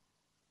okay.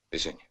 Be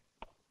seeing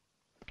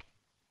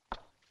you.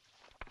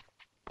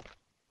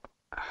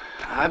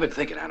 I've been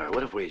thinking, Anna,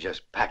 what if we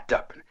just packed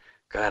up and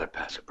got out of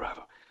Paso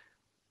Bravo?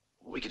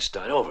 We could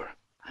start over.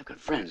 I've got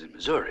friends in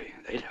Missouri.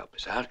 They'd help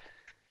us out.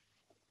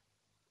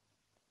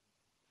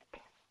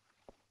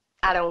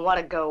 I don't want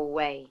to go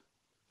away.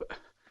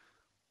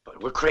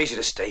 But we're crazy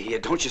to stay here,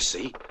 don't you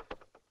see?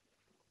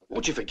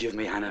 Won't you forgive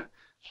me, Anna?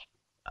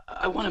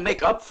 I want to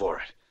make up for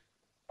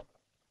it.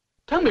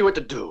 Tell me what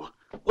to do.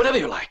 Whatever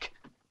you like.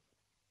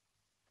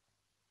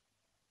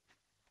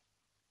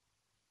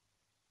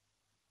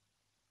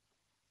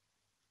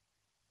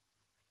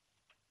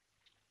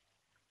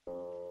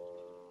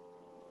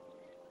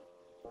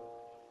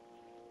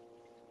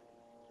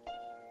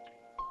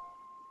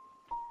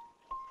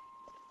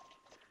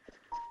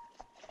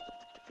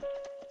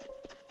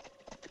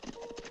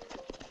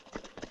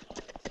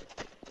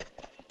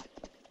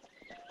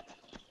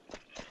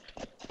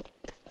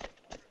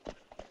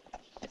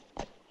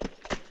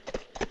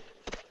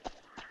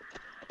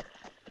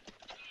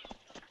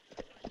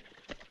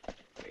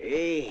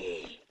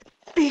 Hey,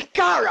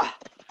 Begorra!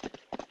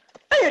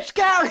 Hey, it's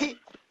Gary!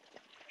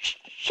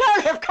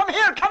 Sheriff, come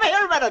here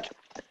a minute!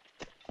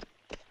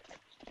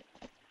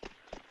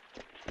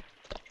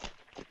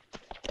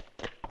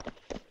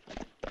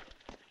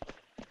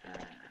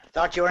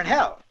 Thought you were in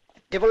hell.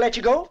 Devil let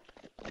you go?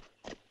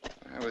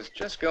 I was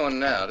just going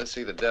now to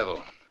see the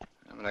devil.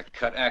 I'm gonna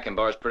cut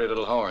Achenbar's pretty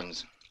little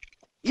horns.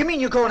 You mean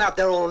you're going out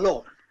there all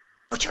alone?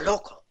 But you're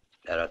local.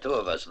 There are two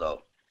of us,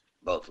 though.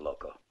 Both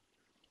local.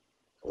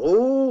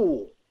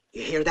 Oh,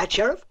 you hear that,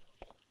 Sheriff?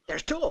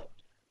 There's two.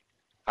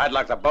 I'd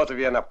like the both of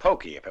you in a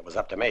pokey if it was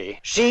up to me.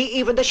 See,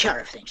 even the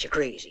sheriff thinks you're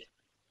crazy.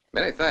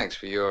 Many thanks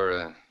for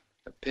your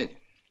opinion.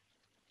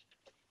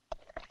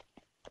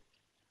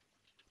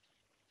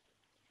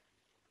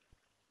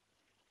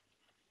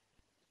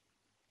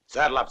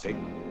 Saddle up, Zeke.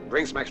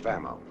 Bring some extra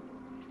ammo.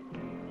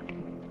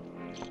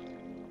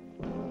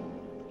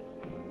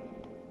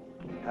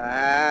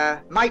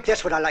 Mike,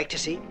 that's what I like to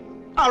see.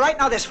 All right,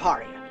 now this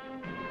for you.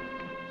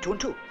 2 and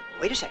 2.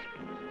 Wait a second.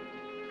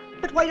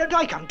 But why don't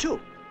I come too?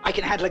 I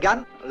can handle a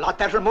gun a lot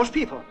better than most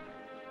people.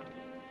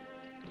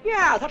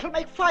 Yeah, that'll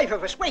make 5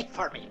 of us. Wait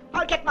for me.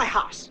 I'll get my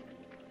horse.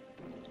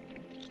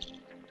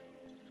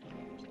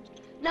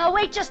 Now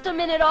wait just a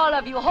minute, all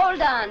of you.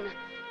 Hold on.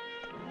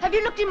 Have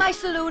you looked in my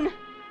saloon?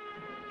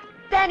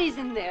 Danny's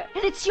in there,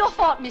 and it's your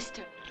fault,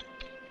 mister.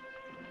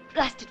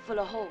 Blasted full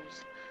of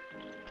holes.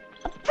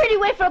 A pretty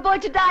way for a boy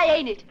to die,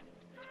 ain't it?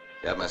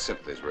 You have my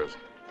sympathies, Rosie.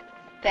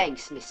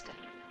 Thanks, mister.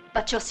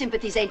 But your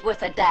sympathies ain't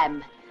worth a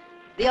damn.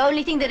 The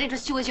only thing that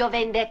interests you is your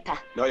vendetta.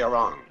 No, you're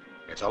wrong.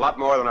 It's a lot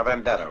more than a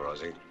vendetta,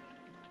 Rosie.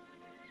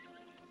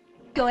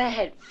 Go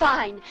ahead,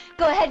 fine.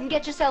 Go ahead and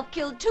get yourself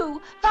killed,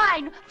 too.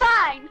 Fine,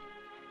 fine.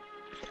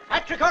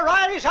 Patrick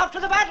O'Reilly's off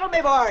to the battle,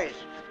 me boys.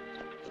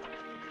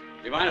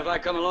 Do you mind if I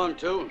come along,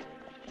 too?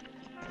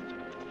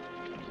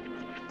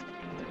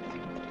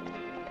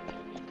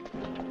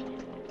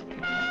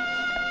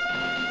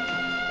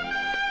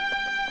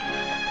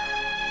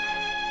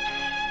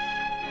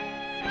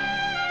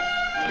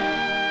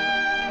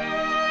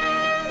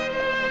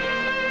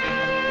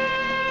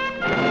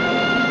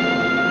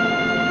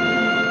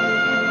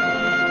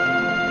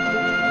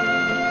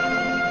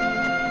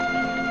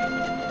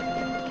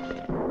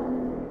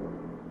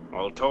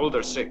 All told,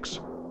 there's 6.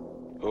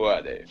 Who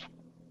are they?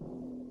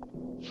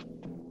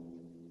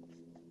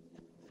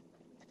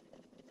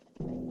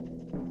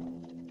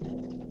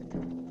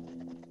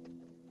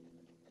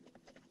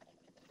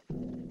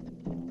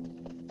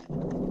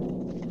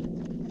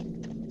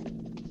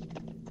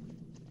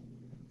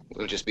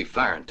 We'll just be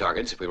firing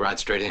targets if we ride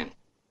straight in.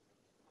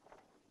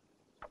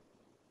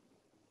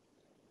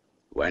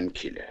 1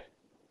 killer,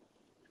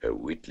 a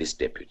witless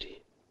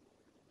deputy,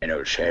 an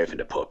old sheriff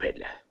and a poor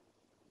peddler.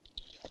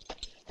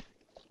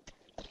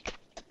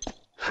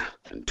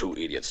 And 2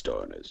 idiot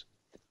store owners.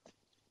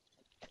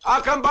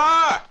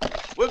 Achenbar!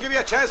 We'll give you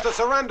a chance to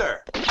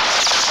surrender.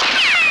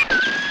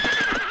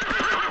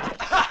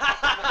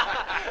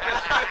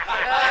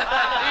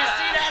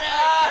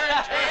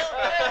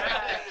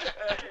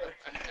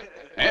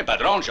 Eh,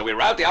 Padron, shall we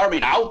rout the army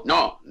now?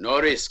 No, no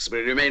risks.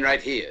 We'll remain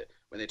right here.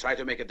 When they try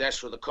to make a dash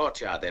through the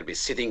courtyard, they'll be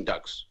sitting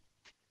ducks.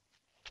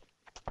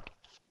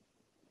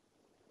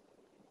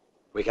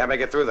 We can't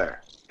make it through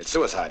there. It's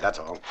suicide, that's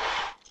all.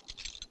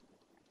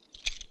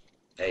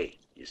 Hey,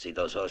 you see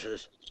those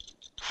horses?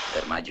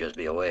 There might just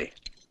be a way.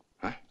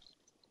 Huh?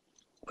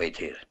 Wait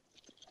here.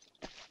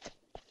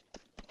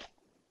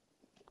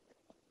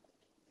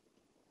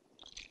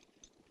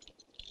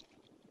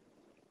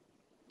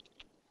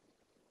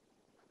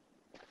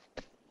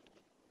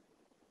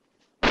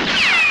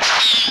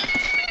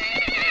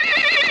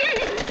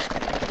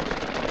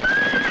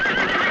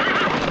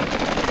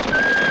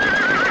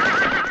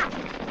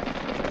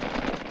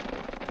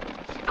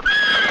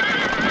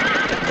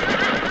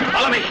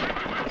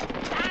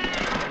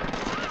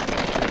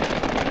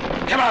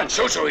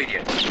 Shoot, you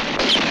idiot!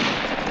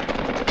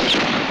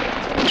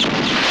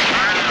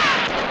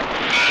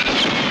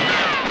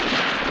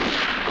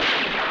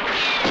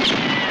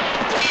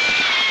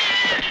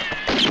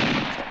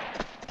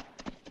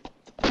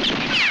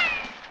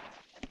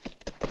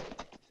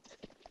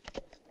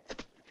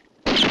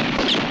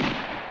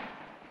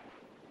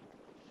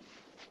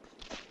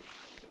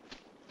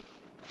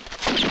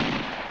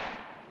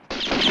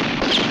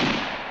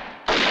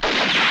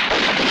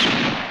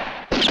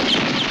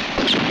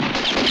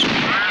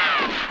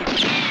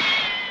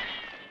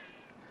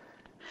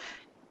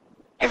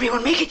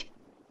 Everyone make it?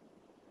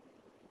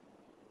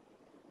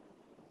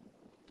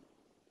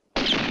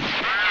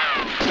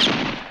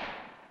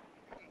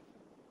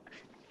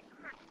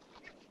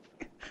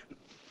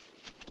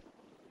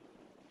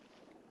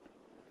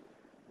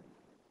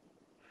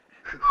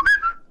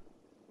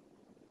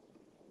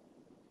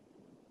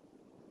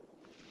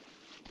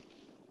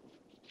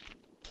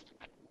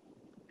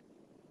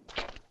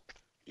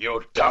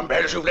 You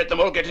dumbbells, you've let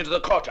them all get into the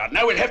courtyard.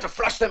 Now we'll have to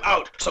flush them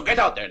out. So get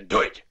out there and do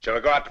it. Shall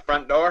we go out the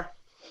front door?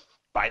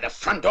 By the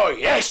front door,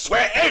 yes.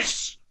 Where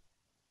else?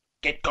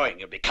 Get going,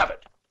 you'll be covered.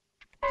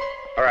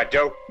 All right,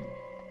 Joe.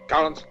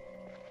 Collins.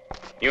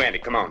 You, Andy,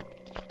 come on.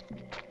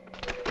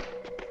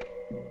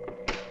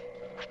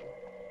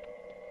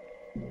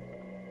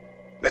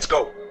 Let's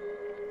go.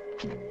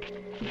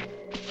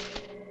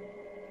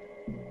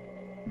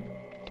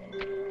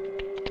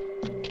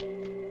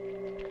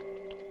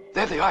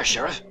 There they are,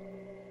 Sheriff.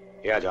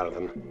 Yeah,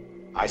 Jonathan.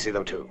 I see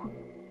them too.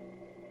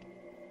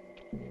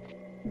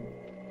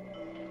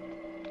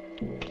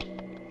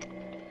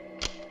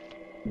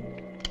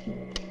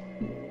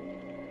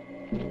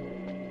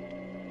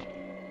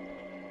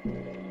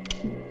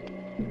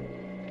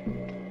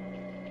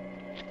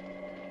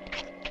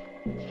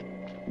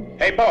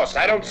 Hey, boss,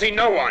 I don't see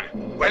no one.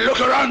 Well, look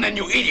around then,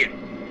 you idiot.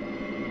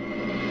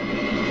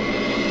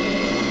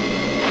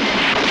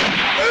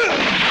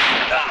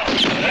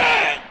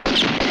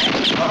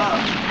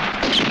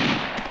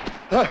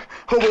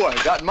 Oh, boy,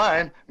 got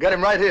mine. Got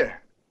him right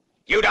here.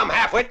 You dumb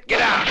halfwit,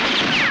 get out.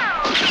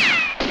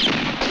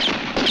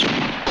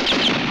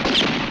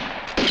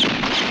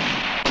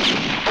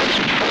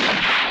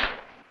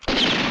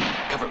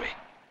 Cover me.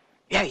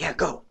 Yeah,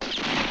 go.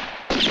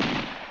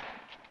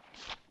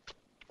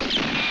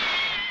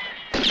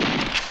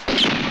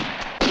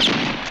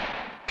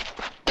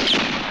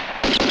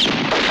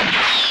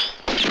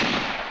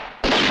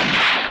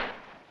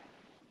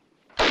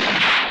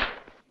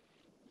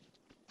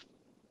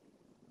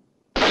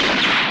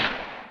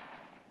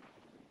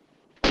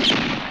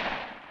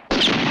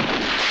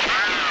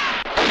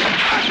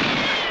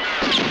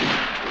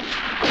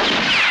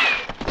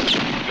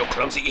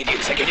 Clumsy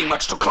idiots, they're getting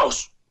much too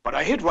close. But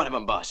I hit one of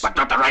them, boss. But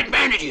not the right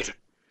man, idiot.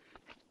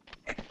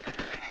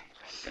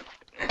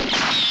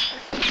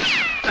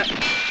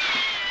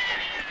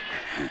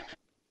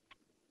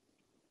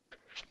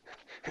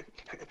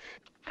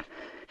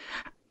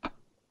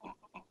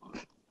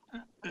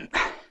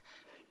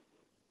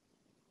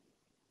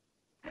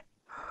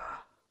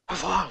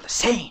 Of all the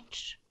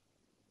saints.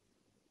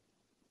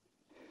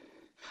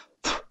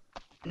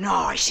 No,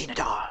 I seen it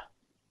all.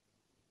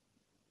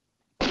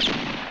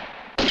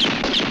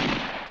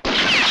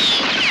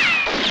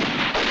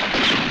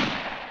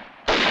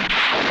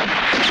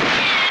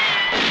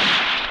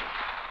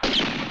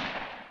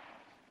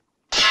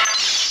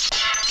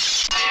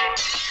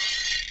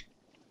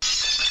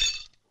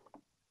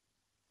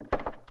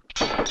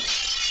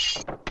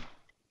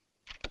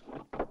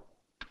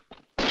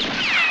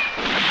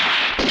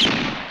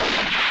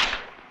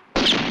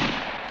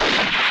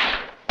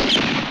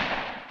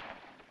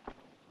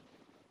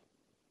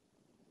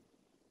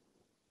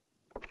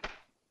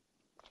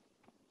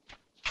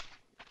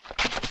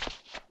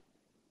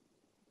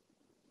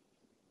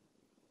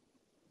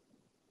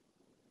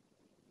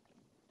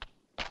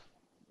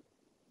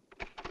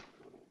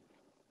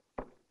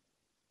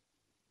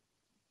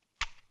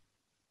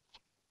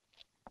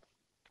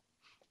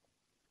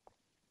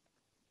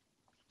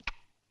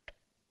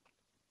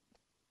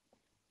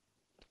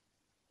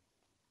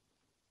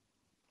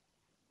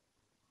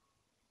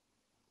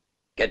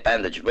 Get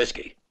bandaged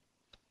whiskey.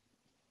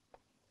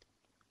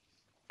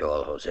 You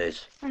all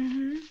Jose's?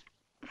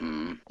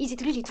 Is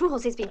it really true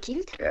Jose's been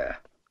killed? Yeah.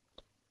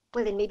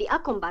 Well, then maybe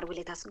Akombar will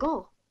let us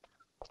go.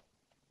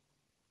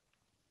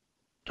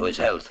 To his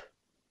health.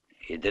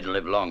 He didn't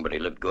live long, but he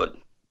lived good.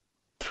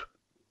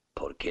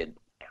 Poor kid.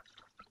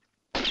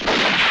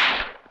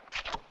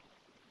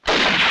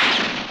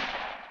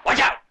 Watch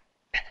out!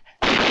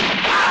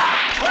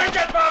 Where's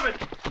that bombing?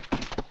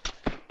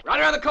 Right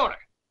around the corner.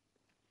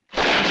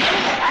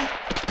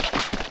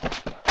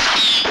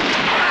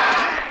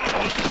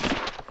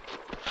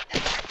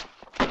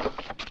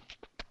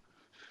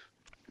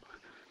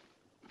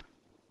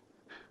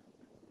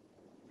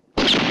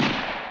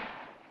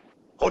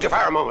 Hold your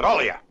fire a moment, all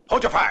of you.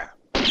 Hold your fire.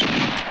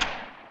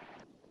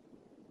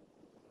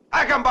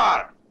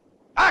 Akombar!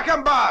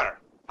 Akombar!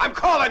 I'm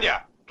calling you.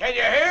 Can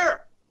you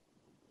hear?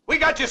 We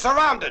got you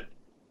surrounded.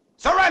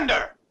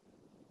 Surrender!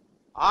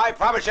 I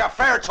promise you a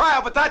fair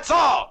trial, but that's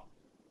all.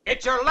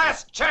 It's your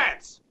last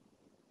chance.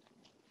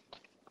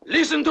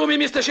 Listen to me,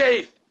 Mr.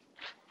 Sheriff.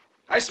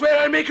 I swear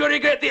I'll make you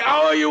regret the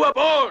hour you were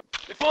born.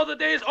 Before the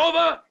day is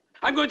over,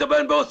 I'm going to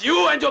burn both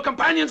you and your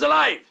companions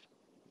alive.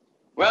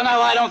 Well,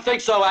 no, I don't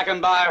think so,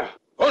 Akombar.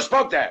 Who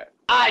spoke there?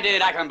 I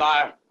did,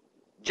 Akombar.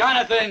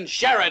 Jonathan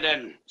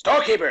Sheridan.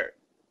 Storekeeper,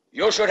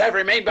 you should have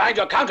remained behind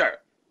your counter.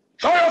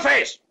 Show your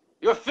face!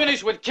 You're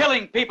finished with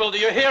killing people, do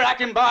you hear,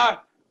 Akombar?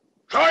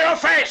 Show your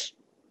face!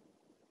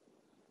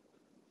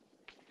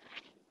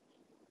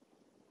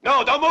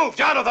 No, don't move,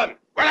 Jonathan!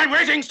 Well, I'm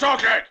waiting, store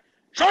clerk.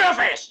 Show your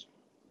face!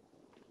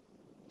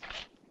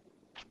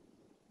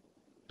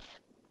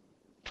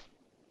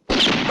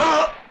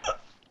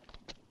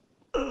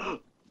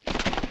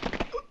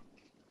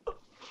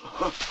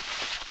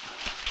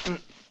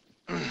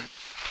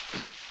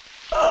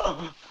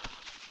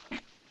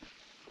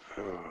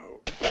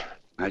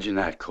 Imagine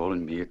that,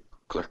 calling me a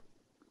clerk.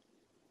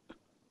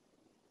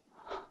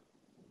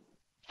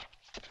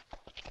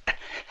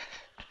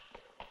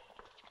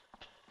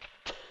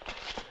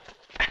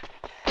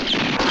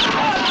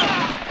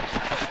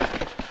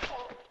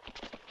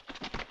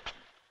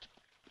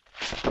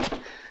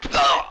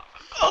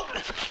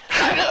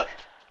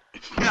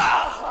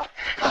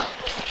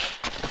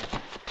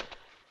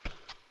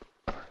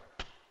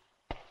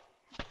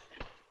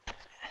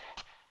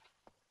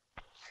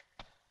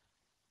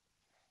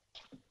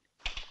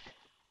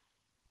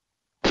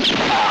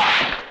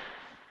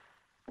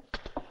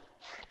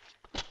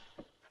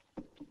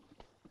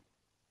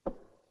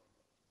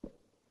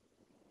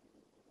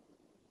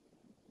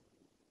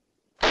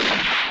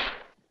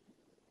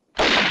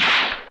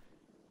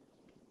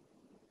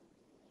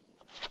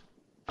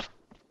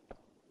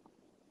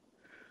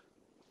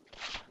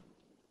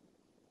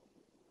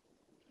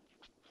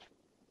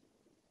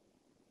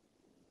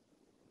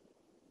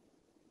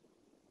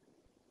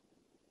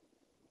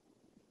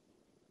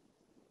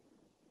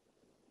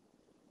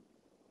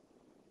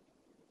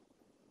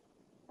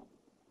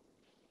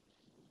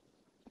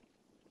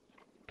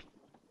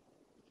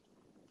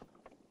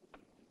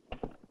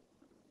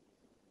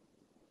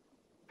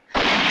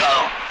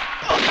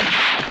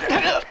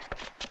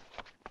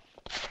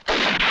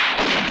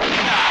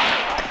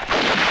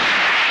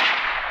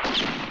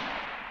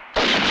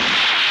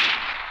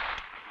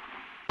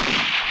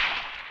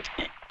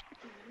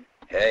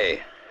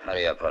 Hey,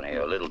 hurry up, honey.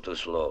 You're a little too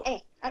slow.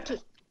 Hey,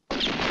 aquí.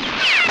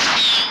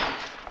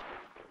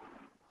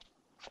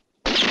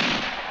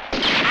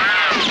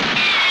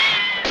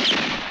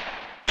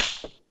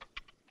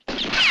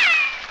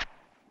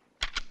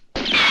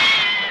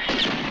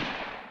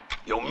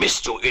 You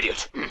missed, you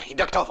idiot. He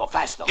ducked awful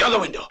fast, though. The other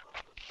window.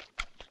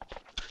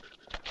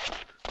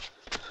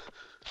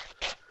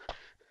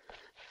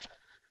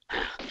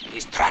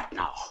 He's trapped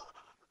now.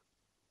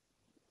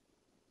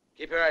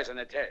 Keep your eyes on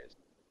the terrace.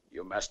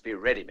 You must be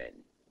ready, men.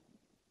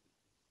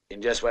 In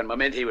just one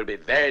moment, he will be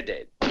very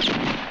dead.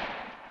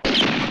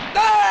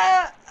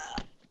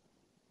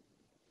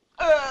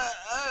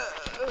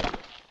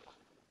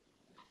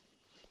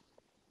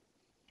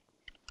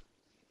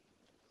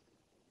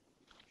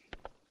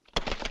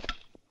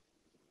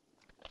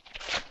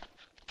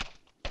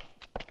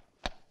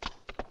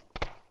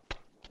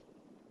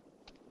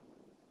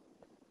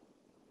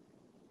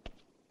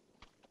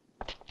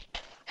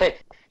 Hey!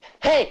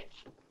 Hey!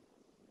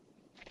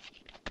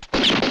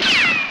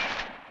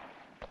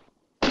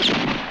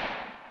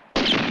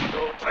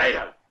 You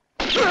traitor!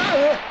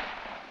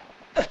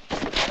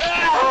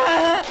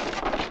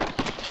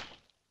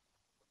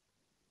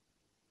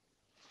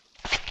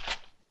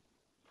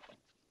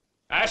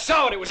 I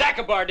saw it. It was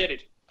Akombar did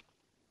it.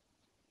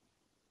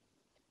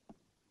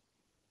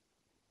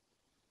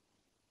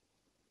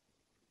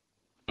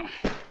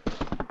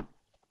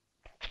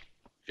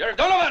 Sheriff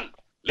Donovan,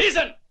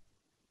 listen!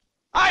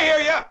 I hear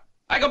you.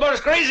 Akombar is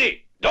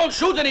crazy. Don't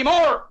shoot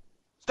anymore.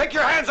 Stick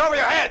your hands over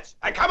your heads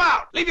and come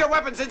out. Leave your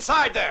weapons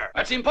inside there.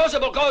 That's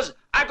impossible, cause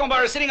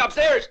Akombar is sitting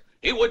upstairs.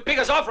 He would pick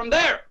us off from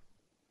there.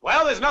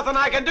 Well, there's nothing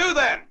I can do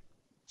then.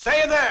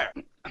 Stay in there.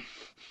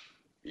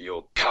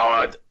 You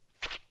coward.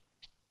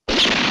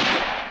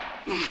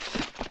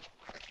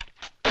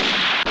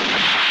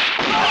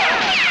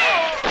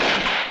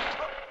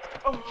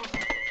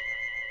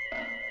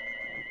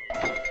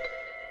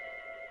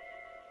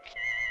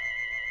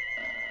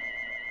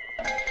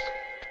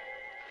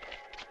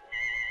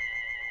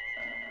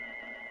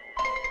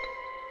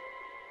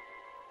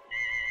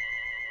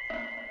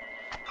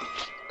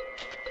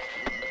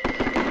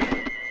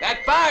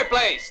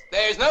 fireplace.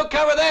 There's no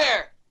cover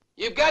there.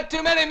 You've got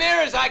too many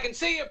mirrors. I can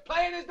see you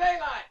plain as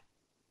daylight.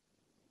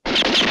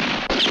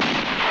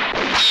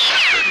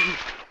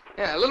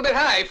 Yeah, a little bit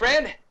high,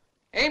 friend.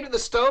 Aimed at the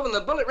stove and the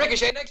bullet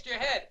ricocheted next to your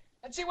head.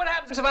 Let's see what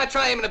happens if I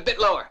try aiming a bit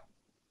lower.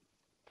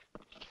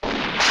 Oh,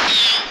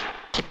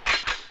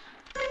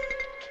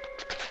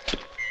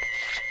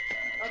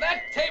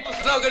 that table's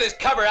no good as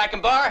cover,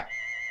 Akembar.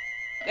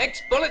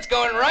 Next bullet's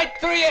going right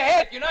through your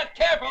head if you're not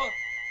careful.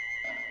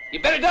 You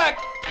better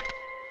duck.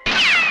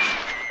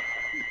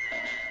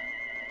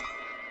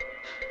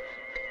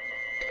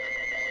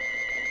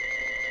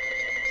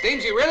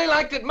 Seems you really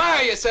like to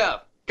admire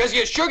yourself, because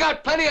you sure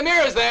got plenty of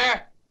mirrors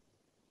there.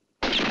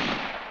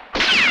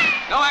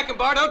 No,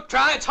 Akembar, don't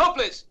try. It's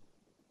hopeless.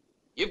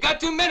 You've got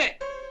too many.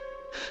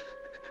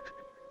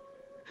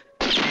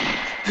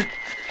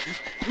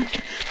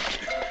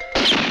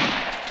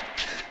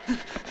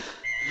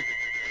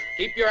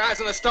 Keep your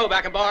eyes on the stove,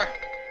 Akembar.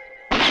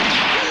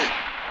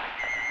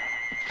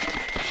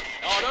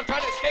 No, don't try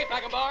to escape,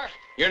 Akembar.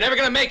 You're never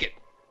gonna make it.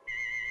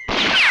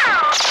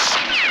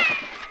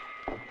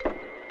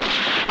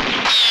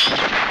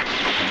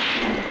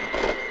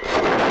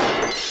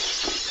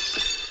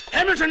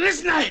 Hamilton,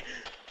 listen,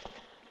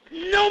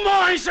 No more,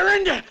 I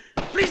surrender!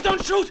 Please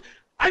don't shoot!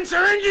 I'm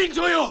surrendering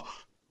to you!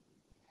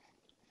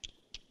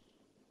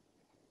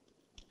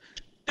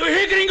 Do you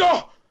hear,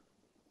 Gringo?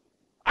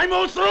 I'm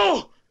all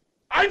through!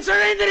 I'm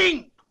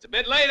surrendering! It's a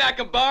bit late,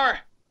 Akembar.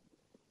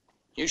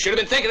 You should have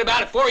been thinking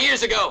about it 4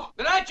 years ago.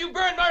 The night you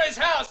burned Murray's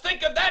house,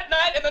 think of that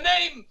night and the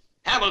name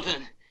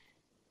Hamilton.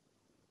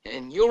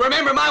 And you'll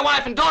remember my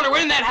wife and daughter were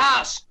in that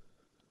house.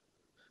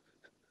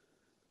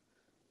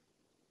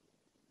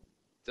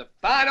 It's a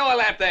fine oil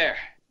lamp there.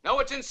 Know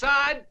what's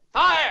inside?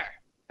 Fire!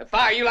 The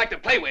fire you like to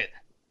play with.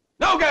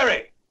 No,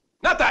 Gary!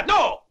 Not that,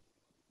 no!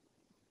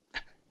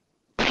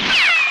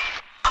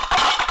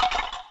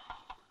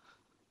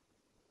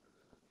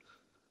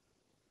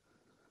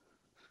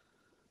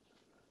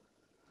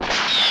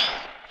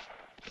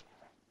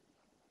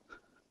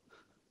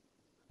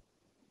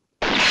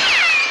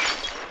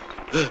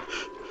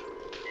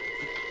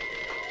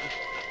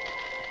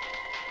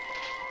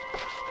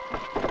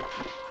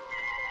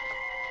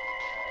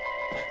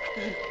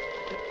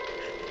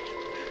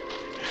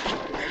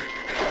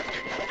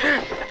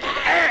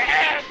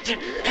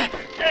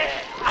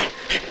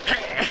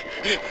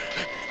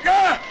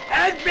 No!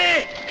 Help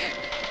me!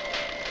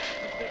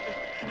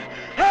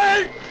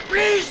 Help!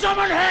 Please,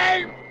 someone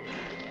help!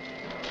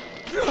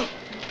 No!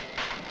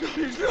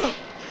 Please, no!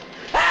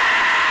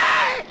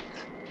 Help!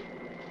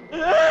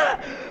 No!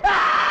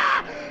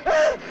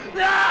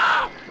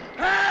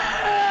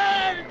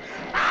 Help!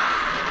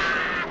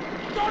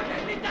 Don't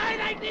let me die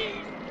like this!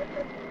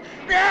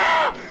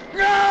 No!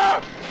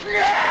 No!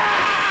 No!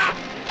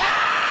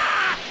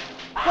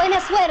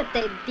 Buena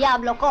suerte,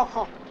 diablo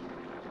cojo.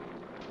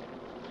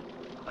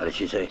 What did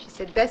she say? She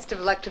said, best of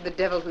luck to the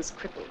devil who's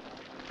crippled.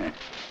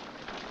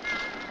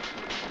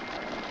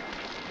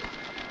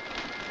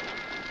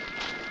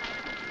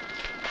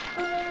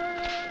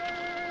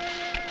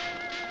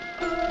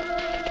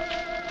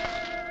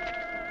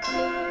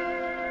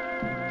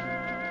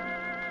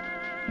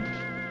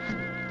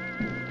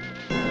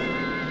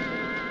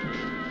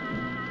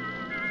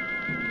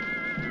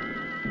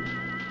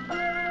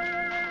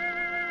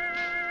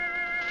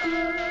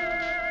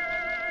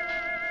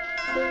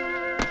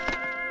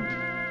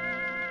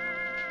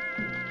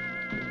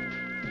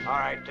 All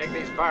right, take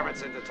these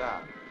varmints into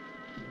town.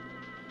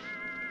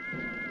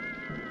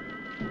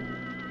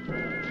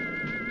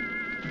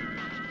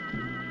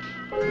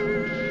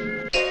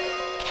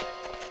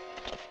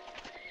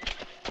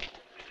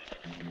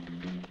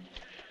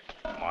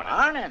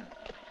 Morning.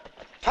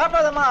 Top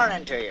of the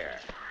morning to you.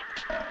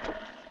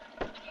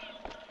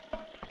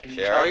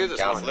 Sheriff, how are you this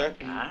Counselor?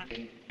 morning? Huh?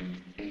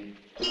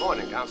 Good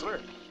morning,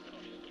 Counselor.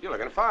 You're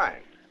looking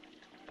fine.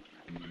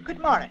 Good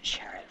morning,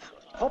 Sheriff.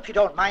 Hope you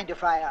don't mind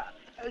if I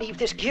leave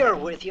this gear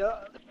with you.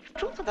 The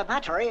truth of the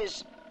matter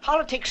is,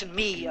 politics and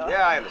me...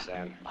 Yeah, I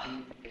understand.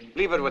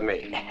 Leave it with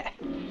me.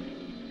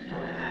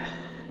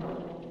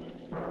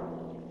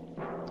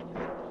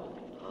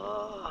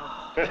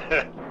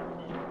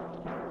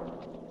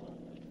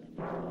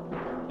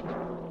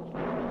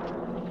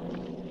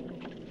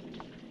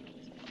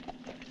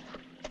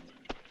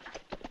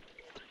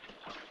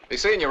 Be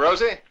seeing you,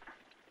 Rosie?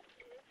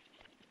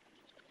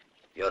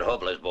 You're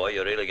hopeless, boy.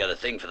 You really got a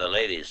thing for the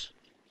ladies.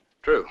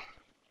 True.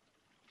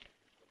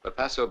 But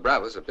Paso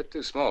Bravo's a bit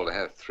too small to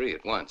have 3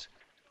 at once.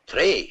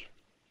 3?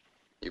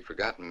 You've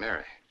forgotten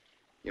Mary.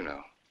 You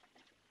know.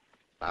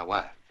 My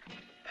wife.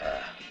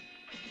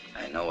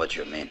 I know what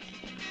you mean.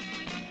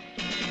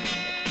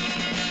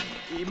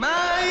 Chi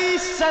mai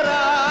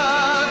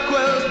sarà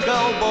quel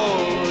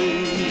cowboy?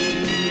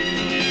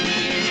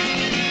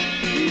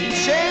 Chi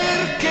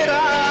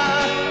cercherà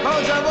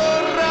cosa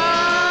vorrà?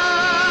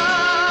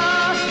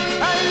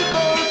 Ha il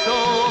volto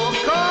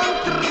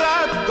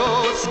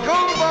contratto,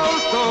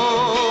 sconvolto.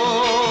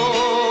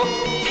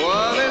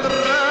 Quale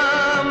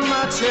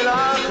dramma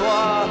celato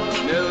ha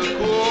nel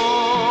cuore?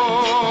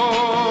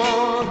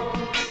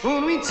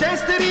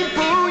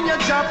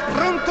 già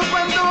pronto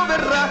quando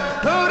verrà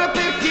l'ora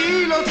per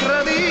chi lo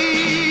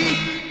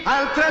tradì.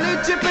 Altra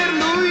legge per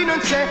lui non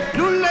c'è,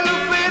 nulla lo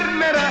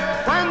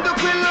fermerà quando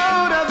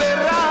quell'ora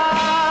verrà.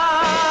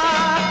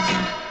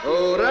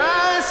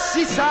 Ora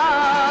si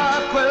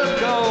sa quel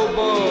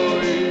cowboy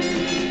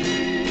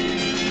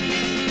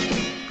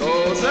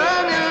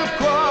cosa nel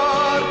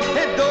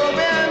cuore e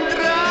dove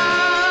andrà.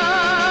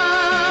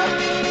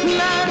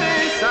 La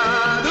resa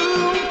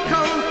d'un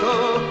conto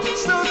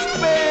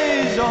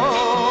sospeso,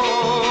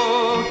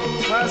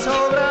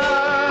 Paso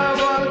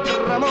bravo al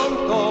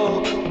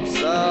tramonto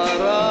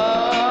sarà.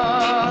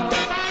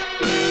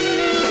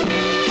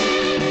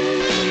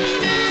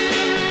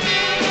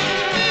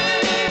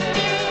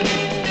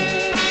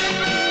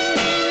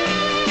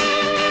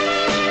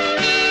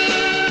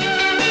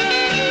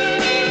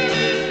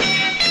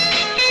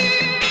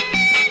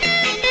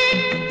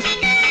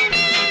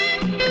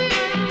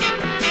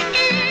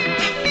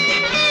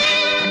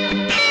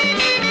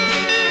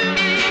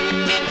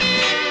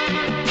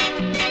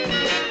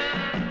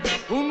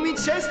 Un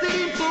Winchester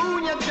in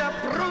pugna già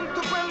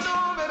pronto quando